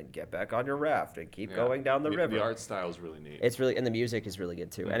pilgrimage, and then get back on your raft and keep Yeah. going down the river. The art style is really neat. It's really, and the music is really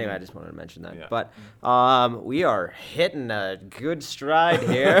good too. Anyway, I just wanted to mention that. Yeah. But we are hitting a good stride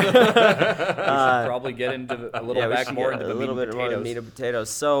here. We should probably get into a little we back should more get into the a little meat bit and more of the potatoes. meat and potatoes.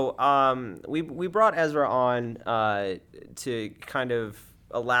 So we brought Ezra on to kind of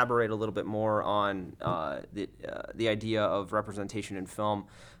elaborate a little bit more on the idea of representation in film,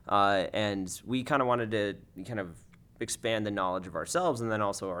 and we kind of wanted to kind of expand the knowledge of ourselves and then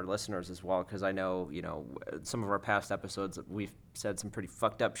also our listeners as well, because I know some of our past episodes we've said some pretty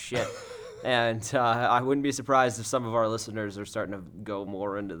fucked up shit. And I wouldn't be surprised if some of our listeners are starting to go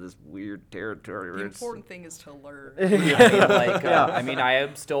more into this weird territory. The where it's- important thing is to learn. I mean, I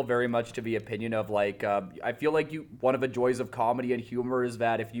am still very much to the opinion of like, I feel like one of the joys of comedy and humor is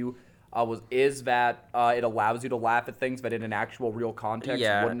that if you it allows you to laugh at things that in an actual real context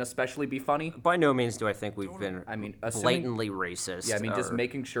Yeah. wouldn't especially be funny. By no means do I think we've been I mean, blatantly racist. Yeah, I mean, just or-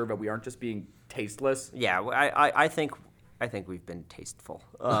 making sure that we aren't just being tasteless. Yeah, I think we've been tasteful,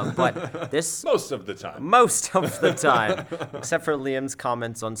 but this Most of the time. most of the time, except for Liam's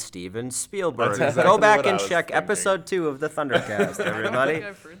comments on Steven Spielberg. That's Go exactly back what I and was check thinking. episode 2 of the ThunderCast, I don't think everybody.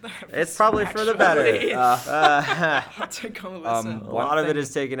 I've heard that It's probably for the better. actually. A I'll take a listen. lot of it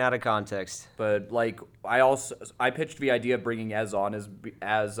is taken out of context. But like, I pitched the idea of bringing Ez on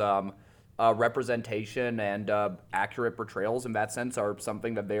as representation and accurate portrayals in that sense are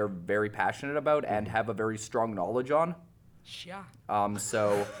something that they are very passionate about and have a very strong knowledge on. Yeah.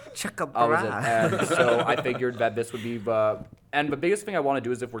 So Check a and so I figured that this would be and the biggest thing I want to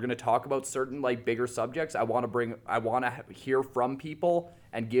do is if we're going to talk about certain like bigger subjects, I want to hear from people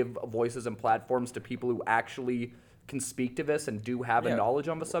and give voices and platforms to people who actually can speak to this and do have a knowledge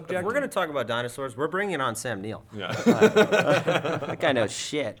on the subject. If we're gonna talk about dinosaurs, we're bringing on Sam Neill. Yeah. That guy knows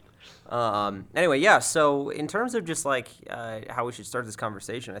shit. Anyway, yeah. So in terms of just like how we should start this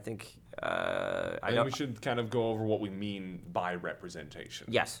conversation, I think I think we should kind of go over what we mean by representation.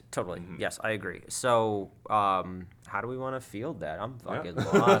 Yes, totally. Yes, I agree. So how do we want to field that? I'm fucking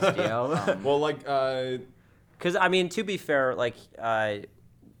lost, yo. Well, like, Because I mean, to be fair, like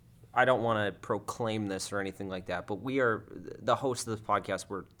I don't want to proclaim this or anything like that, but we are the hosts of this podcast.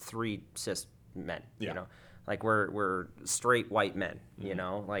 We're 3 cis men. Yeah. You know. Like we're straight white men, you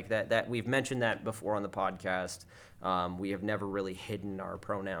know, like that we've mentioned that before on the podcast. We have never really hidden our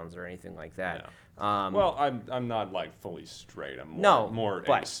pronouns or anything like that. Yeah. Well, I'm not like fully straight. I'm more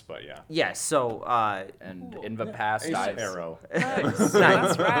but- ace, but yeah. Yes. So And in the past, Ace I've arrow. Nice.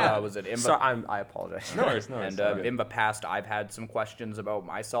 That's right. was it in so I apologize. No worries, no worries. And All good. in the past, I've had some questions about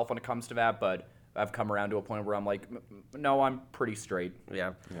myself when it comes to that, but I've come around to a point where I'm like, no, I'm pretty straight.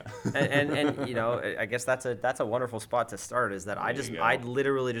 Yeah. And you know, I guess that's a wonderful spot to start. Is that I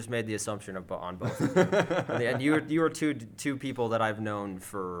literally just made the assumption on both of you. And you are two people that I've known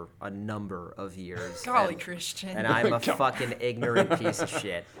for a number of years. Golly, and, Christian. And I'm a fucking ignorant piece of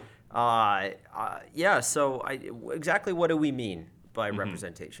shit. Yeah. So exactly what do we mean by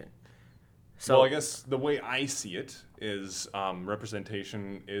representation? So well, I guess the way I see it is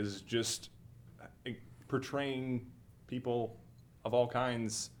representation is just portraying people of all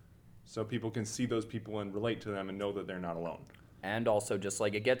kinds so people can see those people and relate to them and know that they're not alone. And also just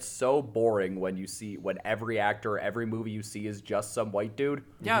like it gets so boring when every actor, every movie you see is just some white dude.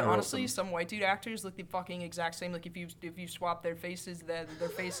 Yeah, honestly, some white dude actors look the fucking exact same. Like if you swap their faces, then their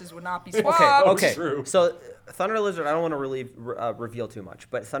faces would not be swapped. Okay. True. So Thunder Lizard, I don't want to reveal too much,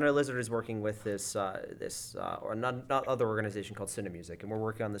 but Thunder Lizard is working with this or not other organization called Cinemusic, and we're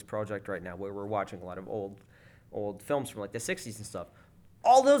working on this project right now where we're watching a lot of old films from like the 60s and stuff.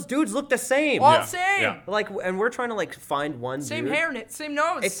 All those dudes look the same. All Yeah, same. yeah. Like, and we're trying to like find one Same dude. hair, same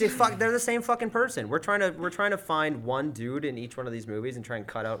nose. They're the same fucking person. We're trying to find one dude in each one of these movies and try and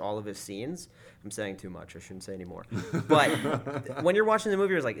cut out all of his scenes. I'm saying too much. I shouldn't say anymore. But when you're watching the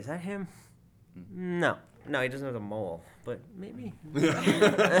movie, you're like, is that him? No, he doesn't have a mole, but maybe.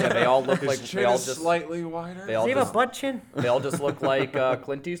 Yeah, they all look like His they chin all is just slightly wider. they Does all he have a just, butt chin? they all just look like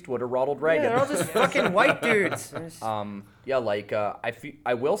Clint Eastwood or Ronald Reagan. Yeah, they're all just fucking white dudes. Yeah, like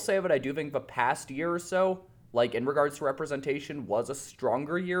I will say that I do think the past year or so, like in regards to representation, was a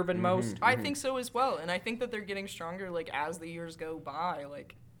stronger year than most. I think so as well, and I think that they're getting stronger like as the years go by.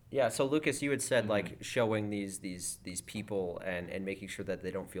 Like Yeah, so Lucas, you had said like showing these people and making sure that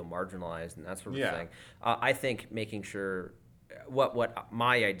they don't feel marginalized and that sort of thing. I think making sure what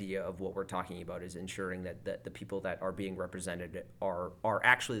my idea of what we're talking about is ensuring that the people that are being represented are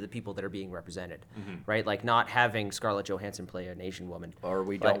actually the people that are being represented, right? Like not having Scarlett Johansson play an Asian woman, Or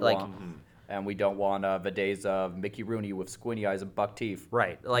we Like- don't like- want, and we don't want the days of Mickey Rooney with squinty eyes and buck teeth.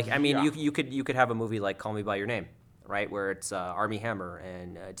 right? Like I mean, Yeah. you could have a movie like Call Me by Your Name, right, where it's Armie Hammer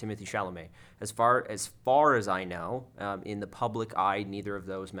and Timothée Chalamet. As far as I know, in the public eye, neither of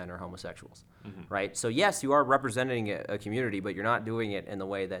those men are homosexuals, right? So yes, you are representing a community, but you're not doing it in the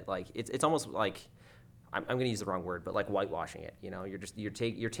way that like it's almost like I'm going to use the wrong word, but like whitewashing it. You know,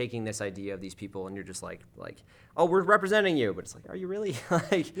 you're taking this idea of these people and you're just like oh, we're representing you, but it's like, are you really?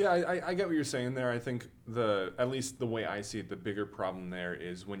 Like Yeah, I get what you're saying there. I think at least the way I see it, the bigger problem there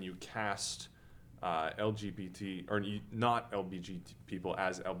is when you cast LGBT or not LGBT people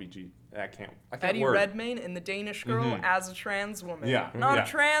as LBG. I can't Eddie word. Redmayne in The Danish Girl as a trans woman. Yeah, Not yeah. a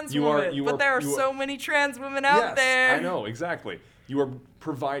trans You are- woman, you but are- there are you are- so many trans women out Yes, there. I know exactly. You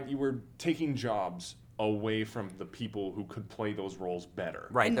were taking jobs away from the people who could play those roles better.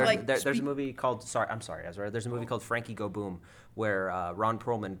 Right. And, There's, like, there's a movie called I'm sorry, Ezra. There's a movie called Frankie Go Boom where Ron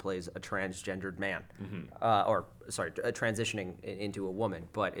Perlman plays a transgendered man, transitioning into a woman.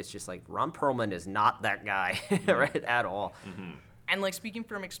 But it's just like Ron Perlman is not that guy, right, at all. And like speaking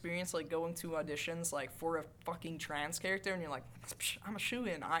from experience, like going to auditions like for a fucking trans character, and you're like, I'm a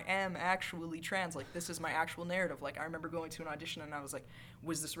shoo-in. I am actually trans. Like this is my actual narrative. Like I remember going to an audition and I was like,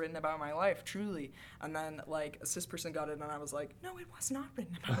 was this written about my life? Truly. And then like a cis person got it and I was like, no, it was not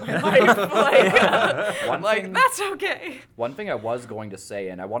written about my life. Like that's okay. One thing I was going to say,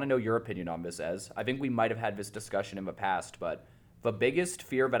 and I want to know your opinion on this, Ez. I think we might have had this discussion in the past, but the biggest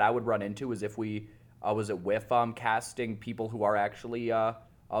fear that I would run into is if we with casting people who are actually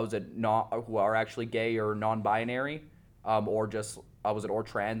who are actually gay or non-binary, or just or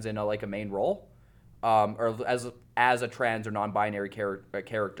trans in a main role, or as a trans or non-binary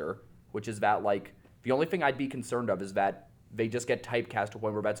character, which is that like the only thing I'd be concerned of is that they just get typecast to a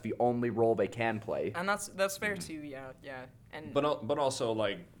point where that's the only role they can play. And that's fair too. Yeah. And But also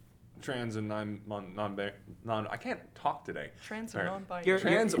like trans and non I can't talk today. Trans Sorry. and non-binary.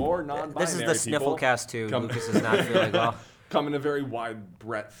 Trans or non-binary. This is the sniffle people cast too. come- Lucas is not feeling well. come in a very wide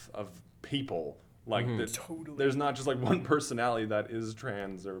breadth of people. Like Totally. there's not just like one personality that is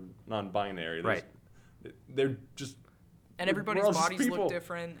trans or non-binary. Right. They're just. And we're everybody's all just bodies people. look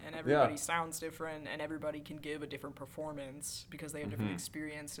different, and everybody sounds different, and everybody can give a different performance because they have different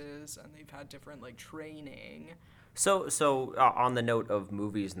experiences and they've had different like training. So on the note of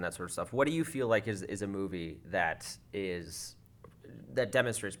movies and that sort of stuff, what do you feel like is a movie that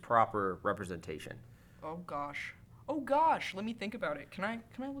demonstrates proper representation? Oh gosh, let me think about it. Can I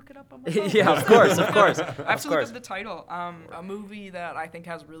look it up on my phone? Yeah, of course. I have to look course. up the title. A movie that I think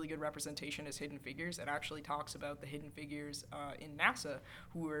has really good representation is Hidden Figures. It actually talks about the hidden figures in NASA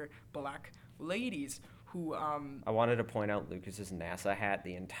who were black ladies who I wanted to point out Lucas's NASA hat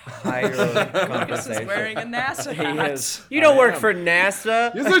the entire Lucas conversation. is wearing a NASA hat. He is. You don't work am. for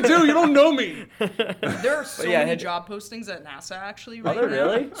NASA. Yes, I do. You don't know me. There are so yeah, many hid- job postings at NASA actually right there now.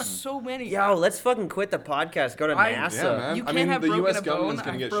 really? So many. Yo, let's fucking quit the podcast. Go to NASA. Yeah, man. You I can't mean, have the broken U.S. a bone, government's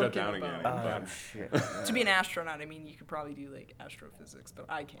gonna I've get shut broken down a again. bone. Shit. To be an astronaut, I mean, you could probably do like astrophysics, but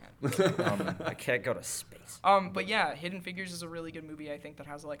I can't. I can't go to space. But yeah, Hidden Figures is a really good movie. I think that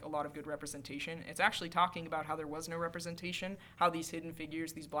has like a lot of good representation. It's actually talking about how there was no representation, how these hidden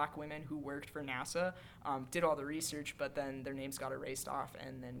figures, these black women who worked for NASA, did all the research, but then their names got erased off,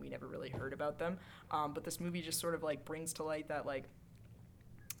 and then we never really heard about them. But this movie just sort of like brings to light that like,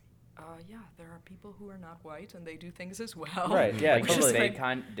 yeah, there are people who are not white and they do things as well. Right, yeah, Like, Which is, totally.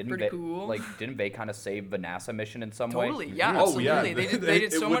 like, didn't pretty they cool. didn't they kind of save the NASA mission in some way? Totally, yeah, Oh yeah, absolutely. They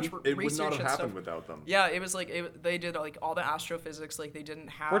did so much it would research not have and happened stuff. without them. Yeah, it was like they did like all the astrophysics. Like they didn't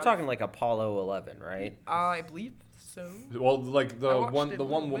have. We're talking like Apollo 11, right? I believe so. Well, like I the watched one it the a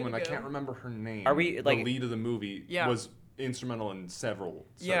one little woman, bit I can't ago. remember her name. Are we, like- the lead of the movie? Yeah. Was instrumental in several.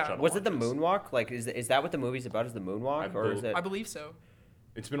 Yeah. shuttle Was it the launches. moonwalk? Like, is that what the movie's about? Is the moonwalk, or is it? I believe so.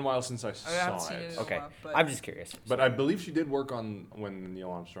 It's been a while since I haven't saw seen it. it in a Okay, while, but I'm just curious. But I believe she did work on when Neil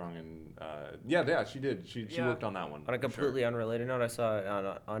Armstrong and yeah, she did. She Yeah. worked on that one. On a for sure. completely unrelated note, I saw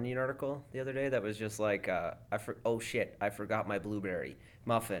an Onion article the other day that was just like, oh shit, I forgot my blueberry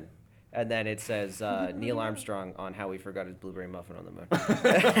muffin. And then it says Neil Armstrong on how he forgot his blueberry muffin on the moon.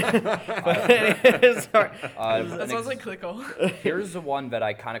 But anyways, sorry. That sounds like Clickle. Here's the one that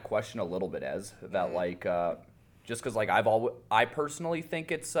I kind of question a little bit as that like just because like I personally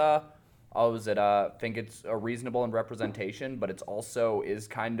think it's think it's a reasonable in representation, but it's also is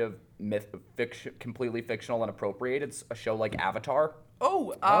kind of completely fictional and appropriate. It's a show like Avatar.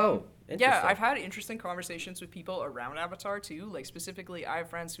 Yeah, interesting. I've had interesting conversations with people around Avatar too. Like specifically, I have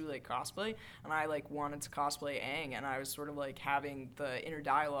friends who like cosplay, and I like wanted to cosplay Aang, and I was sort of like having the inner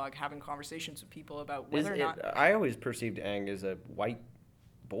dialogue, having conversations with people about whether or not I always perceived Aang as a white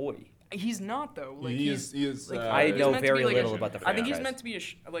boy. he's not though. Like He is, like, I he's know meant to be, very like, little about the I think he's franchise. meant to be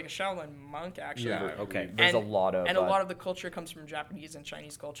like a Shaolin monk actually. Yeah. Okay. There's a lot of and a lot of the culture comes from Japanese and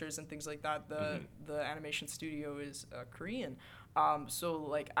Chinese cultures and things like that. The animation studio is Korean. So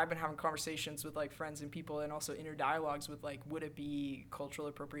like I've been having conversations with like friends and people and also inner dialogues with like would it be cultural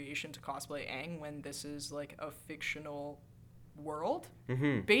appropriation to cosplay Aang when this is like a fictional world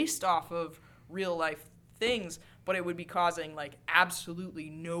based off of real life things, but it would be causing like absolutely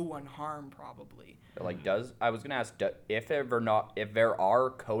no one harm probably. like I was gonna ask if there are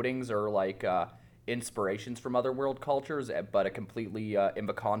coatings or like inspirations from other world cultures, but a completely in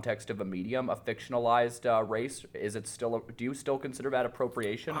the context of a medium, a fictionalized race. Is it still? Do you still consider that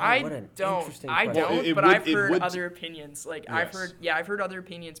appropriation? what I an don't. interesting I question. don't. Well, it but would- I've it heard would- other opinions. Like Yes. I've heard other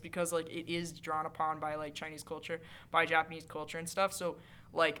opinions because like it is drawn upon by like Chinese culture, by Japanese culture and stuff. So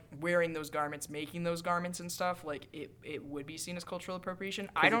like wearing those garments, making those garments and stuff, like it would be seen as cultural appropriation.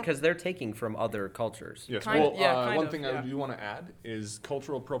 I don't. Because they're taking from other cultures. Yes. Kind of, well, yeah, kind one of, thing yeah. I do want to add is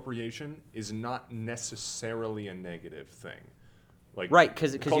cultural appropriation is not necessarily a negative thing. Like Right,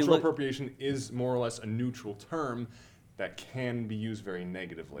 'cause you cultural look- appropriation is more or less a neutral term that can be used very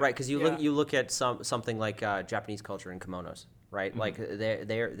negatively. Right, because Yeah. you look at something like Japanese culture and kimonos, right? Like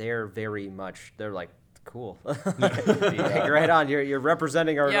they're very much they're like cool. Like, right on, you're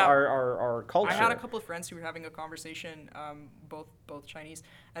representing our Yeah. our culture. I had a couple of friends who were having a conversation, both Chinese,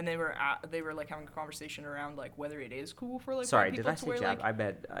 and they were like having a conversation around like whether it is cool for like Sorry, white did people I to say wear Jap? like I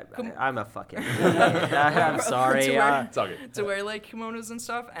bet Com- I'm a fucking. I'm sorry. To wear- It's all good. to wear like kimonos and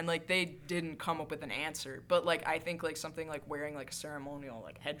stuff, and like they didn't come up with an answer. But like I think like something like wearing like a ceremonial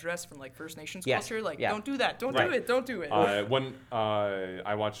like headdress from like First Nations Yes, culture, like yeah. don't do that, don't Right. do it, don't do it. When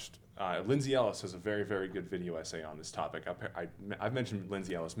I watched Lindsay Ellis has a very, very good video essay on this topic. I've mentioned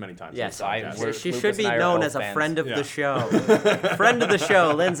Lindsay Ellis many times. Yes, on this podcast. she Lucas should be and I are known both as a fans. friend of Yeah. the show. Friend of the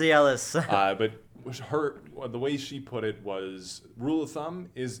show, Lindsay Ellis. But the way she put it was, rule of thumb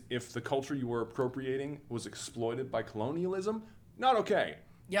is if the culture you were appropriating was exploited by colonialism, not okay.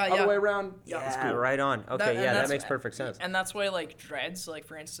 Yeah, Other yeah. way around, it's cool. Right on. Okay, and that that's- makes perfect sense. And that's why, like, dreads, like,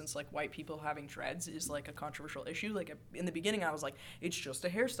 for instance, like, white people having dreads is, like, a controversial issue. Like, in the beginning, I was like, it's just a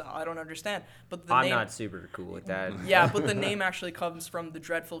hairstyle. I don't understand. But the I'm name, not super cool with that. Yeah, but the name actually comes from the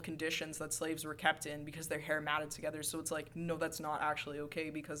dreadful conditions that slaves were kept in because their hair matted together. So it's like, no, that's not actually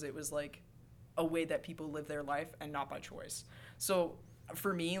okay because it was, like, a way that people live their life and not by choice. So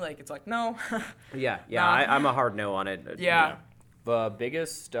for me, like, it's like, no. Yeah, Nah. I'm a hard no on it. Yeah. The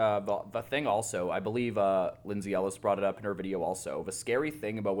biggest, the thing also, I believe Lindsay Ellis brought it up in her video also, the scary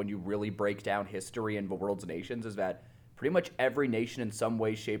thing about when you really break down history and the world's nations is that pretty much every nation in some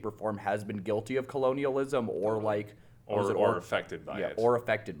way, shape, or form has been guilty of colonialism or like... Or affected by it. Or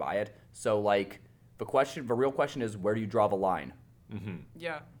affected by it. So, like, the real question is, where do you draw the line?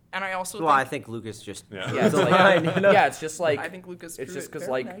 Yeah. And I also Well, I think Lucas just Yeah. Yeah, it's, like, yeah, it's just like... I think Lucas It's drew just it because,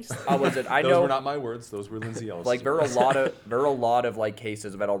 very like, nicely. I Those know... were not my words. Those were Lindsay Ellis. Like there are a lot of like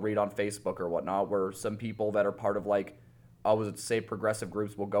cases that I'll read on Facebook or whatnot where some people that are part of like say progressive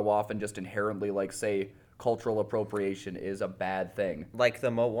groups will go off and just inherently like say cultural appropriation is a bad thing. like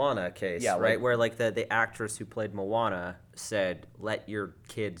the Moana case, Yeah, right? like- Where like the actress who played Moana said, "Let your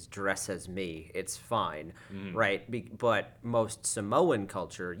kids dress as me. It's fine," right? But most Samoan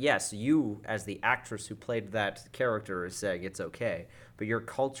culture, yes, you as the actress who played that character is saying it's okay, but your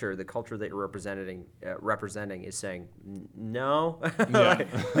culture, the culture that you're representing, is saying no.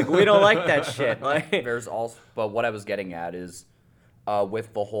 like we don't like that shit. Like There's also, but what I was getting at is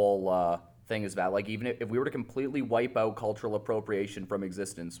with the whole thing is that like even if we were to completely wipe out cultural appropriation from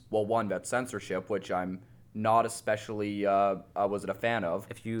existence, well, one, that's censorship, which I'm not especially was it a fan of.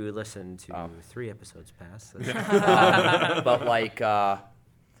 if you listen to 3 episodes past, But like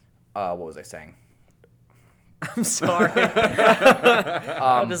what was I saying? I'm sorry.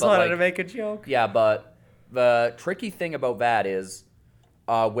 I just but, wanted like, to make a joke. Yeah, but the tricky thing about that is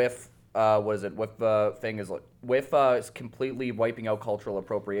with what is it? With the thing is like with completely wiping out cultural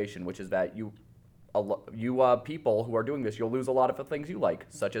appropriation, which is that you people who are doing this, you'll lose a lot of the things you like,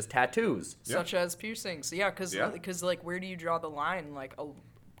 such as tattoos. Such as piercings. Yeah, Yeah. because like where do you draw the line? Like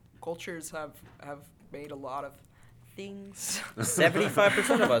cultures have made a lot of things.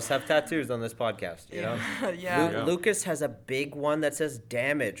 75% of us have tattoos on this podcast, you know? Yeah. Yeah. Lucas has a big one that says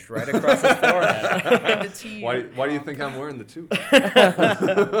damaged right across his forehead. And the T Why do you think I'm wearing the two?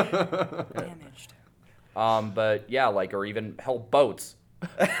 damaged? But yeah, like or even hell boats.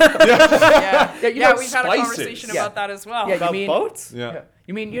 Yeah, you know, we've had a spices. conversation Yeah. about that as well. Yeah, About mean- boats? Yeah.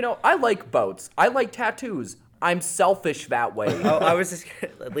 You mean, I like boats. I like tattoos. I'm selfish that way. Oh, I was just...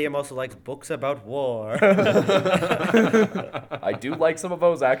 Liam also likes books about war. I do like some of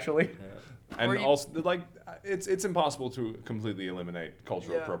those actually. And Or you- also, like, it's impossible to completely eliminate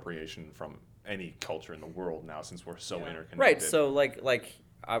cultural Yeah. appropriation from any culture in the world now, since we're so interconnected. Right, so like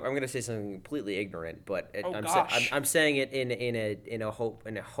I'm going to say something completely ignorant, but Oh, I'm gosh. I'm saying it in a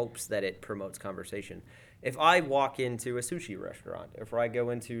hopes that it promotes conversation. If I walk into a sushi restaurant, if I go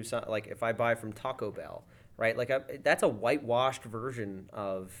into if I buy from Taco Bell, right? Like that's a whitewashed version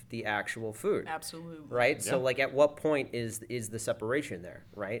of the actual food. Absolutely. Right? So Yeah. like at what point is the separation there,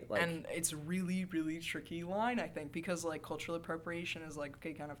 right? Like And it's a really, really tricky line, I think, because like cultural appropriation is like,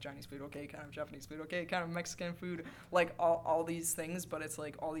 okay, kind of Chinese food, okay, kind of Japanese food, okay, kind of Mexican food, like all these things, but it's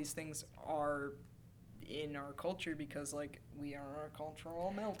like all these things are in our culture because like we are a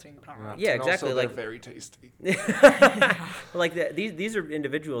cultural melting pot. yeah, And also exactly. they're Like very tasty. like these are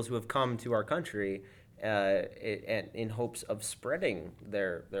individuals who have come to our country in hopes of spreading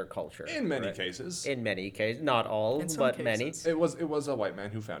their culture. In many right? cases. In many cases, not all, In some but cases. It was a white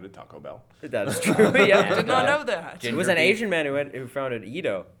man who founded Taco Bell. many. That is true. Yeah, I did not know that. It was an Asian man who founded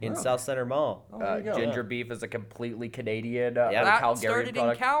Edo in Oh. South Center Mall. Oh, there you go. Ginger beef is a completely Canadian, Yeah. That Calgarian started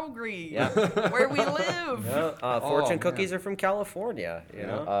product. in Calgary, Yeah. where we live. Fortune man. cookies are from California. You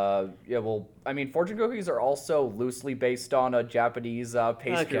know. Yeah, well, I mean, fortune cookies are also loosely based on a Japanese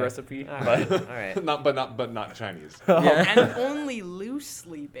pastry Okay. recipe. All But right. All right. but not Chinese. And only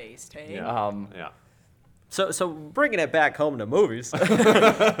loosely based, hey? Yeah. Yeah. So bringing it back home to movies,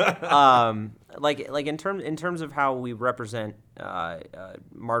 like in terms of how we represent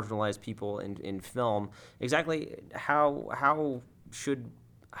marginalized people in film, exactly how should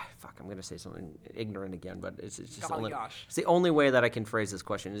I'm gonna say something ignorant again, but it's just Golly gosh. it's the only way that I can phrase this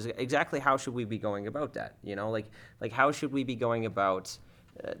question is exactly how should we be going about that? You know, like how should we be going about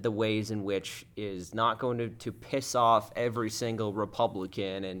the ways in which is not going to piss off every single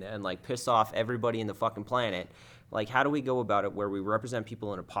Republican and like piss off everybody in the fucking planet. Like, how do we go about it where we represent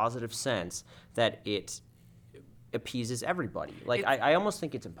people in a positive sense that it appeases everybody? Like, I almost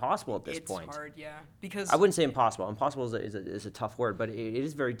think it's impossible at this point. It's hard, yeah. Because I wouldn't say impossible. Impossible is a tough word, but it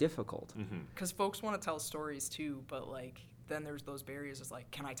is very difficult. Because folks want to tell stories too, but like then there's those barriers. It's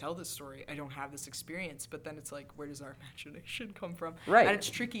like, can I tell this story? I don't have this experience. But then it's like, where does our imagination come from? Right. And it's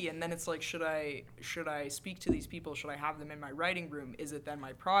tricky. And then it's like, should I speak to these people? Should I have them in my writing room? Is it then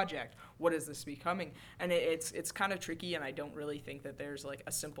my project? What is this becoming? And it's kind of tricky. And I don't really think that there's like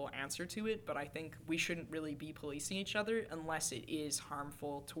a simple answer to it. But I think we shouldn't really be policing each other unless it is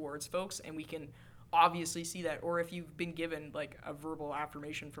harmful towards folks, and we can obviously see that. Or if you've been given like a verbal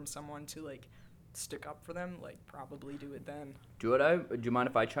affirmation from someone to like stick up for them, like probably do it then. Do you mind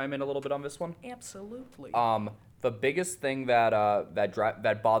if I chime in a little bit on this one? Absolutely. The biggest thing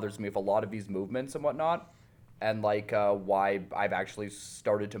that bothers me with a lot of these movements and whatnot, and like why I've actually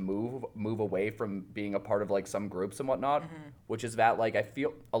started to move away from being a part of like some groups and whatnot, which is that like I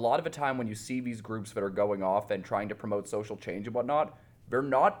feel a lot of the time when you see these groups that are going off and trying to promote social change and whatnot, they're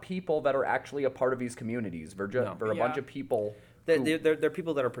not people that are actually a part of these communities. They're a bunch of people. They're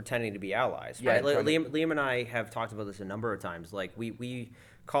people that are pretending to be allies. Yeah, Right? Liam and I have talked about this a number of times. Like we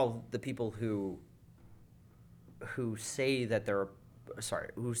call the people who say that they're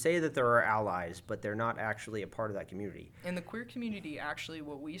our allies, but they're not actually a part of that community. In the queer community, actually,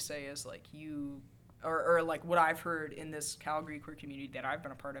 what we say is like or like what I've heard in this Calgary queer community that I've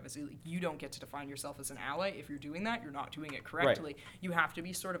been a part of is you don't get to define yourself as an ally. If you're doing that, you're not doing it correctly. Right. You have to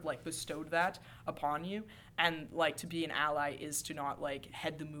be sort of like bestowed that upon you, and like to be an ally is to not like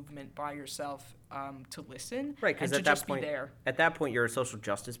head the movement by yourself, to listen, right? Because at that point, at that point, you're a social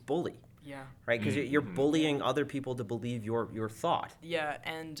justice bully. Yeah. Right, because you're bullying other people to believe your thought. Yeah,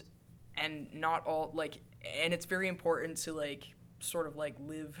 and not all like, and it's very important to like sort of like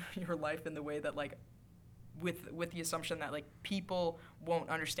live your life in the way that like with the assumption that like people won't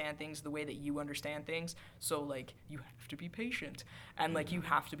understand things the way that you understand things, so like you have to be patient and like you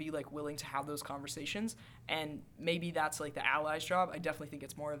have to be like willing to have those conversations, and maybe that's like the ally's job. I definitely think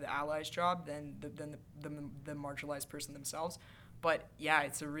it's more of the ally's job than the marginalized person themselves. But yeah,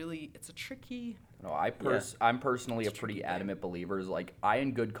 it's a tricky. No, I'm personally a pretty adamant believer. Is like I,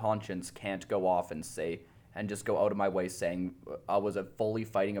 in good conscience, can't go off and say and just go out of my way saying I was fully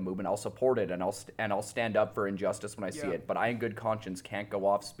fighting a movement. I'll support it and I'll stand up for injustice when I see it. But I, in good conscience, can't go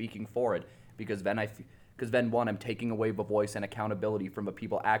off speaking for it because then I'm taking away the voice and accountability from the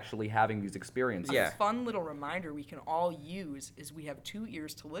people actually having these experiences. A fun little reminder we can all use is we have 2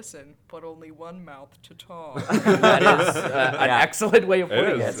 ears to listen, but only one mouth to talk. That is an excellent way of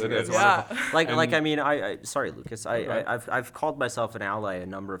putting it. It is. Yeah. I mean, sorry, Lucas. I've called myself an ally a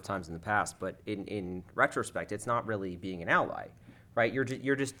number of times in the past, but in retrospect, it's not really being an ally. Right,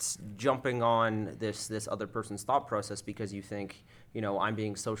 you're just jumping on this other person's thought process because you think, I'm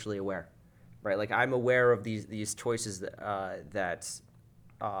being socially aware. Right, like I'm aware of these choices that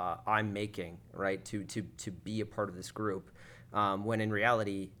I'm making, right, to be a part of this group, when in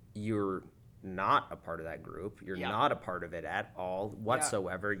reality you're not a part of that group. You're not a part of it at all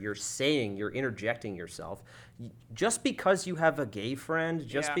whatsoever. You're interjecting yourself. Just because you have a gay friend,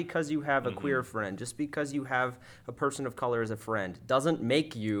 just because you have a queer friend, just because you have a person of color as a friend, doesn't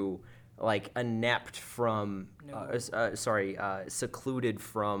make you like inept from, secluded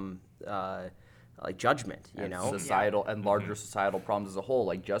from like judgment, societal and larger societal problems as a whole.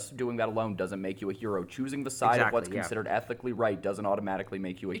 Like just doing that alone doesn't make you a hero. Choosing the side of what's considered ethically right doesn't automatically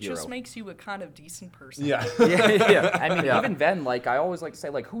make you a hero. It just makes you a kind of decent person. Yeah. I mean, even then, like I always like to say,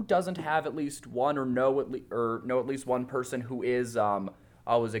 like who doesn't have at least one or know at least one person who is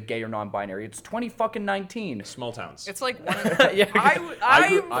is it gay or non-binary? It's 2019. Small towns. It's like one.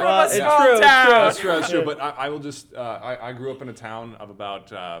 I'm from a small town. That's true. But I will just. I grew up in a town of about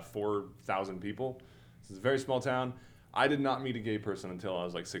 4,000 people. It's a very small town. I did not meet a gay person until I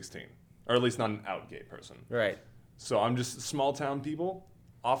was like 16, or at least not an out gay person. Right. So I'm just small town people.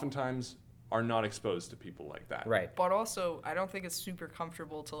 Oftentimes are not exposed to people like that. Right. But also, I don't think it's super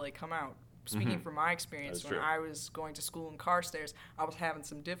comfortable to like come out. Speaking from my experience, when I was going to school in Carstairs, I was having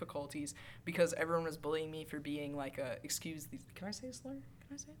some difficulties because everyone was bullying me for being like can I say a slur?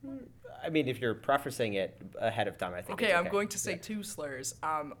 I mean, if you're prefacing it ahead of time, I think. Okay, I'm going to say 2 slurs: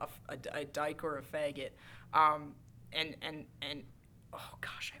 a dyke or a faggot, and oh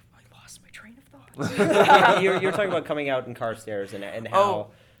gosh, I lost my train of thought. you're talking about coming out in Carstairs and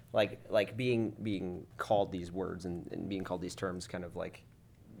how like being called these words and being called these terms kind of like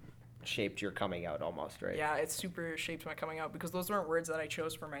shaped your coming out almost, right? Yeah, it super shaped my coming out because those weren't words that I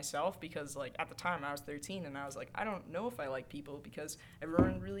chose for myself because, like, at the time I was 13 and I was like, I don't know if I like people because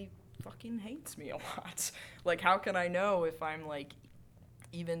everyone really fucking hates me a lot. Like, how can I know if I'm, like,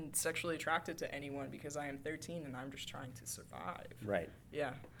 even sexually attracted to anyone because I am 13 and I'm just trying to survive. Right.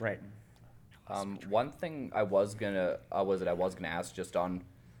 Yeah. Right. One thing I was gonna ask just on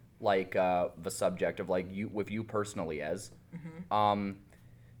like the subject of like you personally, Ez. Do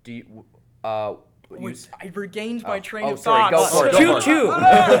you I regained my train of sorry, thought. go for it. Go for it. Choo-choo!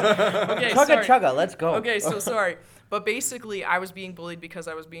 Okay, Chugga sorry. chugga, let's go. Okay, so sorry. But basically, I was being bullied because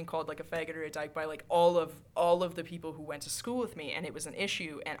I was being called like a faggot or a dyke by like all of the people who went to school with me, and it was an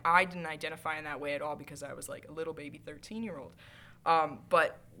issue, and I didn't identify in that way at all because I was like a little baby 13-year-old.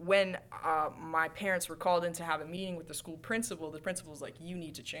 But when my parents were called in to have a meeting with the principal was like, you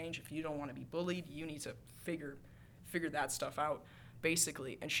need to change. If you don't want to be bullied, you need to figure that stuff out,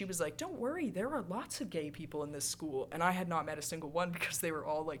 basically. And she was like, don't worry, there are lots of gay people in this school. And I had not met a single one because they were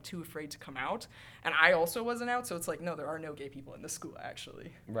all like too afraid to come out. And I also wasn't out, so it's like, no, there are no gay people in this school,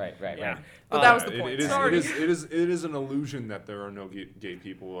 actually. Right. Yeah. But that was the point. Sorry. It is an illusion that there are no gay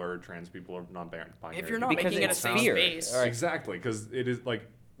people or trans people or non-binary. If you're not Because making it a it's safe fear. space. Exactly, because it is like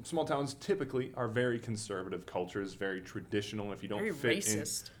small towns typically are very conservative cultures, very traditional. If you don't Very fit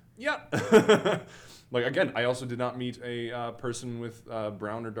racist. in, yeah. Like again, I also did not meet a person with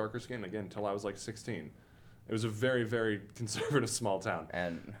brown or darker skin again until I was like 16. It was a very, very conservative small town.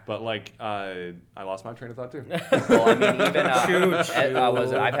 But like, I lost my train of thought too. Well, I mean, even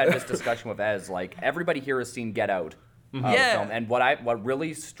I've had this discussion with Ez. Like everybody here has seen Get Out. Yeah. Film. And what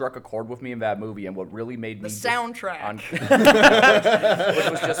really struck a chord with me in that movie, and what really made me The soundtrack. which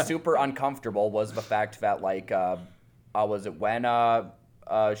was just super uncomfortable, was the fact that like, was it when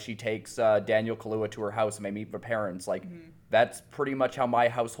she takes Daniel Kaluuya to her house and they meet her parents? Like, that's pretty much how my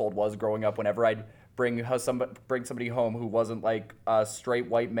household was growing up. Whenever I'd bring somebody home who wasn't like a straight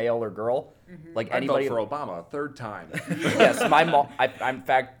white male or girl, like I anybody vote for Obama a third time. Yes, my mom. In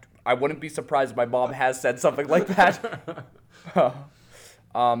fact, I wouldn't be surprised if my mom has said something like that.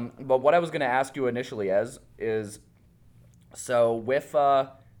 But what I was going to ask you initially, is so with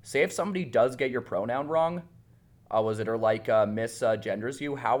say if somebody does get your pronoun wrong, or like misgenders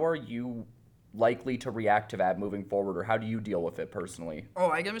you, how are you likely to react to that moving forward, or how do you deal with it personally? Oh,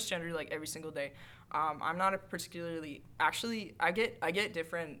 I get misgendered like every single day. I'm not a particularly actually. I get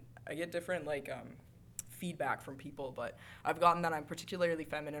different like feedback from people, but I've gotten that I'm particularly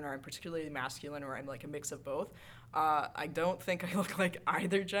feminine or I'm particularly masculine or I'm like a mix of both. I don't think I look like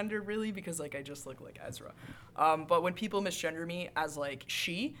either gender really because like I just look like Ezra. But when people misgender me as like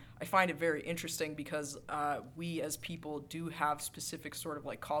she, I find it very interesting because we as people do have specific sort of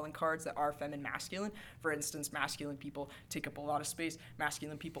like calling cards that are feminine masculine. For instance, masculine people take up a lot of space.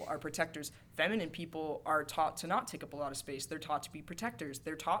 Masculine people are protectors. Feminine people are taught to not take up a lot of space. They're taught to be protectors.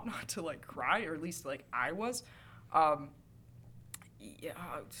 They're taught not to like cry, or at least like I was. Yeah,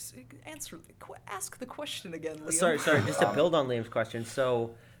 just ask the question again, Liam. Sorry. Just to build on Liam's question.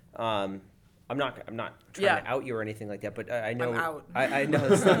 So, I'm not trying to out you or anything like that, but I know I'm out. I know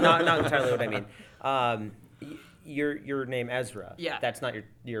that's not entirely what I mean. Your name Ezra. Yeah. That's not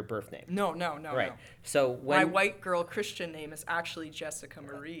your birth name. No. Right. No. So when My white girl Christian name is actually Jessica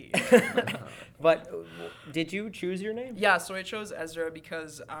Marie. But did you choose your name? Yeah, so I chose Ezra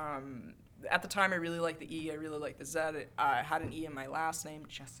because at the time I really liked the E, I really liked the Z. I had an E in my last name,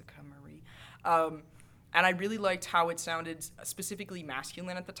 Jessica Marie. And I really liked how it sounded specifically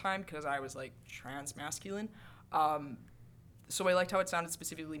masculine at the time because I was like trans masculine. So I liked how it sounded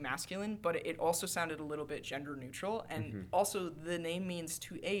specifically masculine, but it also sounded a little bit gender neutral. And also the name means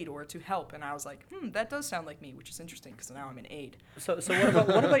to aid or to help. And I was like, that does sound like me, which is interesting because now I'm an aid. So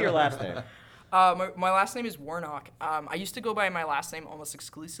what about your last name? My last name is Warnock. I used to go by my last name almost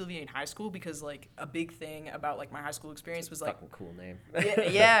exclusively in high school because like a big thing about like my high school experience was like Fucking cool name.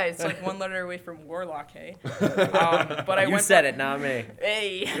 yeah, it's like one letter away from Warlock, hey. But I You said it, not me.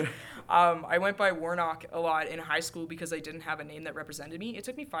 Hey. I went by Warnock a lot in high school because I didn't have a name that represented me. It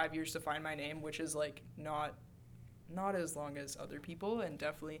took me 5 years to find my name, which is like not as long as other people, and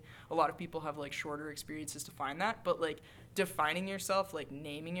definitely a lot of people have like shorter experiences to find that. But like defining yourself, like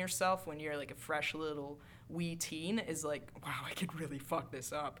naming yourself when you're like a fresh little wee teen is like, wow, I could really fuck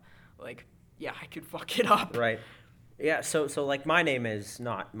this up. Like, yeah, I could fuck it up. Right. Yeah, so like my name is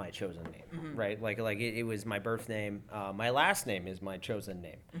not my chosen name, right? Like it was my birth name. My last name is my chosen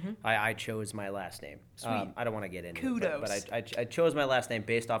name. I chose my last name. Sweet. I don't want to get into Kudos. it, but I chose my last name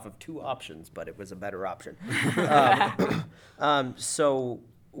based off of two options, but it was a better option. So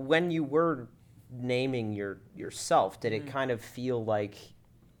when you were naming yourself, did it kind of feel like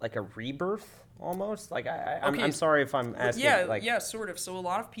like a rebirth almost. Like I'm Okay. sorry if I'm asking. Yeah, like, yeah, sort of. So a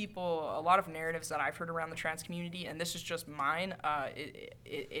lot of narratives that I've heard around the trans community, and this is just mine.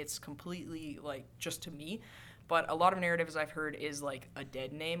 It's completely like just to me, but a lot of narratives I've heard is like a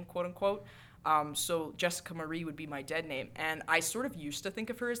dead name, quote unquote. So Jessica Marie would be my dead name, and I sort of used to think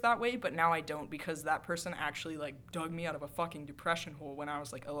of her as that way, but now I don't because that person actually like dug me out of a fucking depression hole when I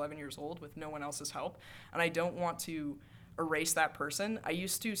was like 11 years old with no one else's help, and I don't want to erase that person. I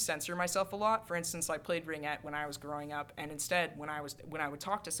used to censor myself a lot. For instance, I played ringette when I was growing up, and instead, when I would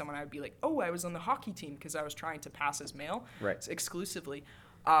talk to someone, I would be like, "Oh, I was on the hockey team," because I was trying to pass as male, Right. exclusively.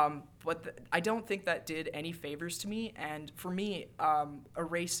 But I don't think that did any favors to me. And for me,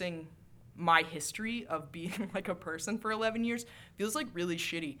 erasing my history of being like a person for 11 years feels like really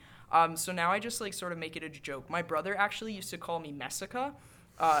shitty. So now I just like sort of make it a joke. My brother actually used to call me Messica.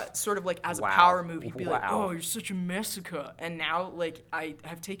 Sort of like as a Wow. power move, he'd be like, Wow. "Oh, you're such a Messica," and now like I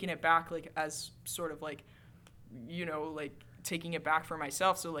have taken it back like as sort of like, like taking it back for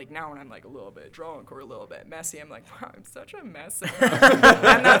myself. So like now when I'm like a little bit drunk or a little bit messy, I'm like, wow, I'm such a Messica,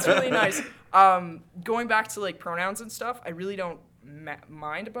 and that's really nice. Going back to like pronouns and stuff, I really don't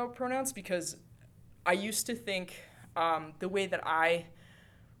mind about pronouns because I used to think the way that I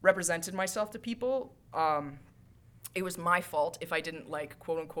represented myself to people. It was my fault if I didn't like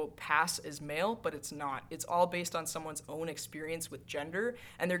quote unquote pass as male, but it's not. It's all based on someone's own experience with gender,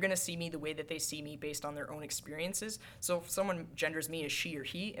 and they're gonna see me the way that they see me based on their own experiences. So if someone genders me as she or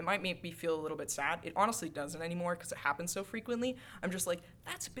he, it might make me feel a little bit sad. It honestly doesn't anymore because it happens so frequently. I'm just like,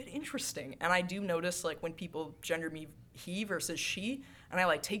 that's a bit interesting. And I do notice like when people gender me he versus she, and I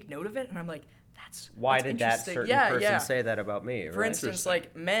like take note of it, and I'm like, why that's did that interesting. certain Yeah, person yeah. say that about me? For right? instance,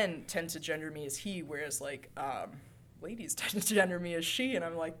 like men tend to gender me as he, whereas like ladies tend to gender me as she, and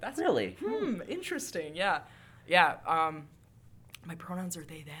I'm like, that's Really? Interesting. Yeah. My pronouns are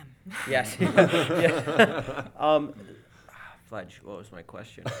they them. Yes. Yeah. Fudge. What was my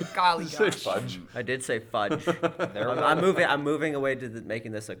question? Golly Say gosh. fudge. I did say fudge. I'm moving away to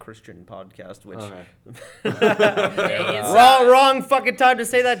making this a Christian podcast, which Okay. wrong fucking time to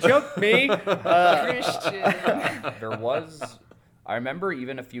say that joke, me. Christian. There was, I remember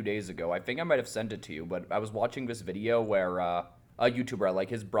even a few days ago, I think I might have sent it to you, but I was watching this video where a YouTuber, like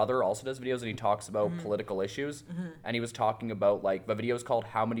his brother also does videos and he talks about political issues. And he was talking about like, the video is called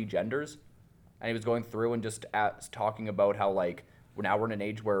How Many Genders? And he was going through and just talking about how like, now we're in an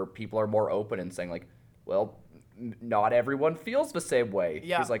age where people are more open and saying like, well, not everyone feels the same way.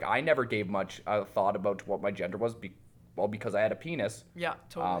 Yeah. He's like, I never gave much thought about what my gender was, because I had a penis. Yeah,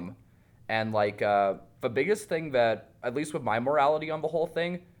 totally. And like the biggest thing that, at least with my morality on the whole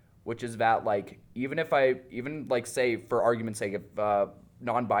thing, which is that like even like say for argument's sake, if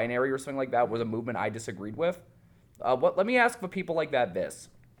non-binary or something like that was a movement I disagreed with, let me ask the people like that this: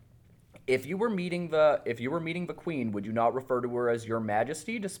 if you were meeting the Queen, would you not refer to her as Your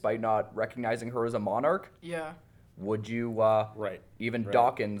Majesty despite not recognizing her as a monarch? Yeah. Would you Right. even Right.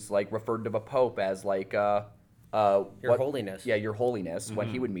 Dawkins like referred to the Pope as like Your Holiness. Yeah, Your Holiness when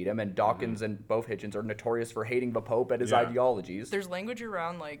he would meet him, and Dawkins and both Hitchens are notorious for hating the Pope and his Yeah. ideologies. There's language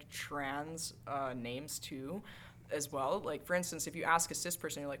around like trans names too, as well. Like for instance, if you ask a cis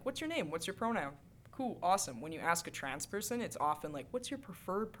person, you're like, "What's your name? What's your pronoun?" Cool, awesome. When you ask a trans person, it's often like, "What's your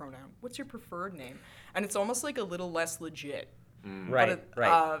preferred pronoun? What's your preferred name?" And it's almost like a little less legit. Right.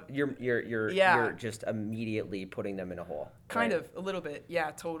 But, You're just immediately putting them in a hole. Kind right? of, a little bit.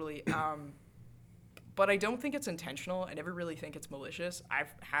 Yeah, totally. But I don't think it's intentional. I never really think it's malicious.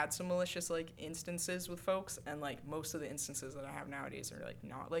 I've had some malicious like instances with folks, and like most of the instances that I have nowadays are like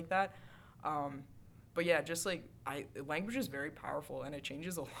not like that. But yeah, just like language is very powerful and it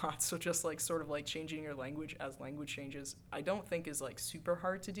changes a lot. So just like sort of like changing your language as language changes, I don't think is like super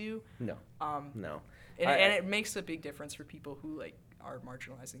hard to do. No. No. And it makes a big difference for people who like are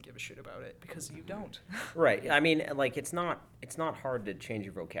marginalized and give a shit about it, because you don't. Right. I mean, like it's not hard to change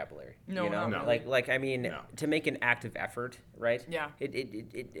your vocabulary. No, you know? not really. Like I mean, No. to make an active effort, right? Yeah.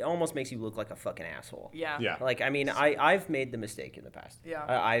 It almost makes you look like a fucking asshole. Yeah. Yeah. Like I mean, I've made the mistake in the past. Yeah.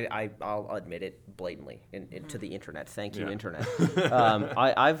 I'll admit it blatantly to the internet. Thank you, Yeah. internet.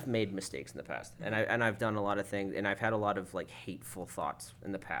 I've made mistakes in the past, and I've done a lot of things, and I've had a lot of like hateful thoughts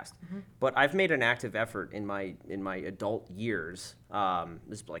in the past. But I've made an active effort in my adult years.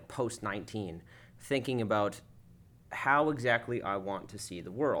 This is like post 19, thinking about how exactly I want to see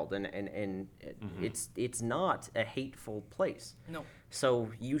the world, and it's not a hateful place. No. So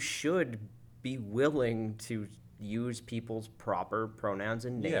you should be willing to use people's proper pronouns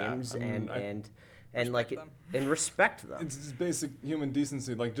and Yeah, names I mean, and like them. and respect them. It's just basic human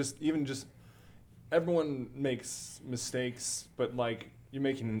decency. Like just everyone makes mistakes, but like you're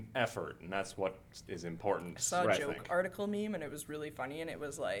making an effort, and that's what is important. I saw I a joke think. article meme, and it was really funny, and it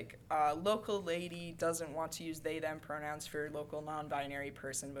was like, local lady doesn't want to use they, them pronouns for local non-binary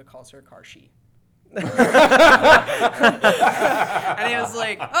person, but calls her car she. And he was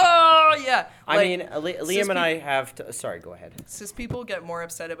like, oh, yeah. I Like, mean, Liam and I have sorry, go ahead. cis people get more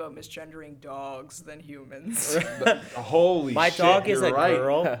upset about misgendering dogs than humans. Holy My shit, dog is you're a right.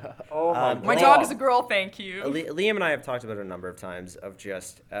 girl. Oh my My God. dog is a girl, thank you. Liam and I have talked about it a number of times of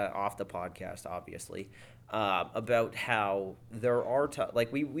just off the podcast, obviously, about how there are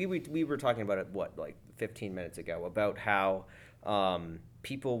like we were talking about it 15 minutes ago about how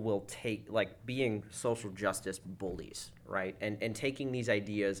people will take like being social justice bullies, right, and taking these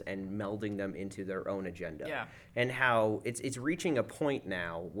ideas and melding them into their own agenda. Yeah. And how it's reaching a point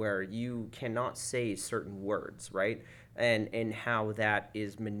now where you cannot say certain words, right? And how that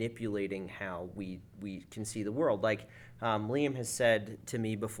is manipulating how we can see the world. Like Liam has said to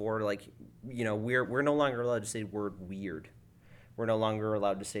me before, like, you know, we're no longer allowed to say the word weird. We're no longer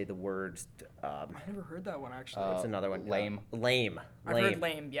allowed to say the words. I never heard that one, actually. What's another one? Lame. Lame. I've heard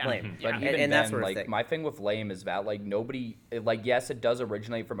lame, yeah. Lame. Yeah. But And even that then, sort of like, thing. my thing with lame is that, like, nobody, like, yes, it does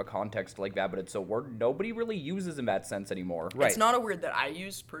originate from a context like that, but it's a word nobody really uses in that sense anymore. Right. It's not a word that I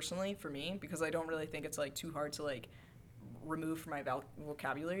use personally for me because I don't really think it's like too hard to like remove from my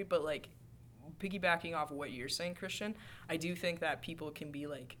vocabulary. But like piggybacking off of what you're saying, Christian, I do think that people can be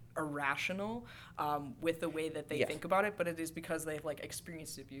like irrational with the way that they Yes. think about it, but it is because they've like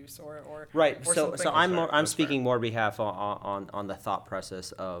experienced abuse or Right. Or So something. I'm fair. I'm That's speaking more behalf on the thought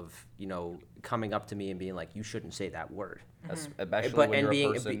process of, you know, coming up to me and being like, you shouldn't say that word. Especially But- when and you're being-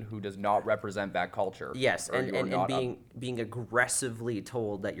 a person who does not represent that culture. Yes, or and, you're and, not and being aggressively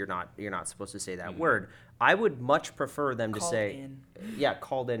told that you're not supposed to say that word. I would much prefer them to Called say, in. yeah,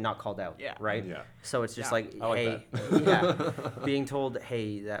 called in, not called out. Yeah. Right. Yeah. So it's just Yeah. like, I like hey, yeah, being told,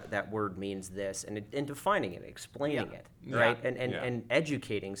 hey, that word means this, and defining it, explaining Yeah. it, Yeah. right, and Yeah. and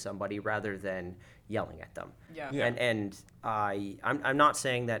educating somebody rather than yelling at them. Yeah. Yeah. And I'm not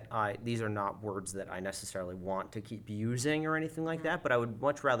saying that these are not words that I necessarily want to keep using or anything like that, but I would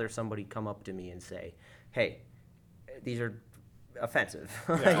much rather somebody come up to me and say, hey, these are offensive.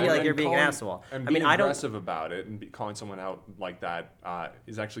 Like you're being an asshole. And I being mean, I don't. aggressive about it and calling someone out like that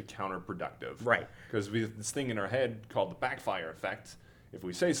is actually counterproductive. Right. Because we have this thing in our head called the backfire effect. If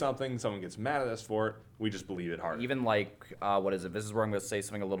we say something, someone gets mad at us for it, we just believe it harder. Even like, what is it? This is where I'm going to say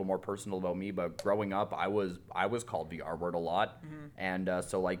something a little more personal about me. But growing up, I was called the R word a lot, and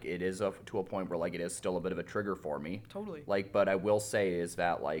so like it is to a point where like it is still a bit of a trigger for me. Totally. Like, but I will say is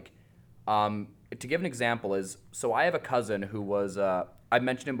that like, to give an example is, so I have a cousin who was I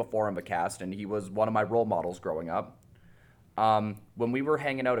mentioned him before on the cast, and he was one of my role models growing up. When we were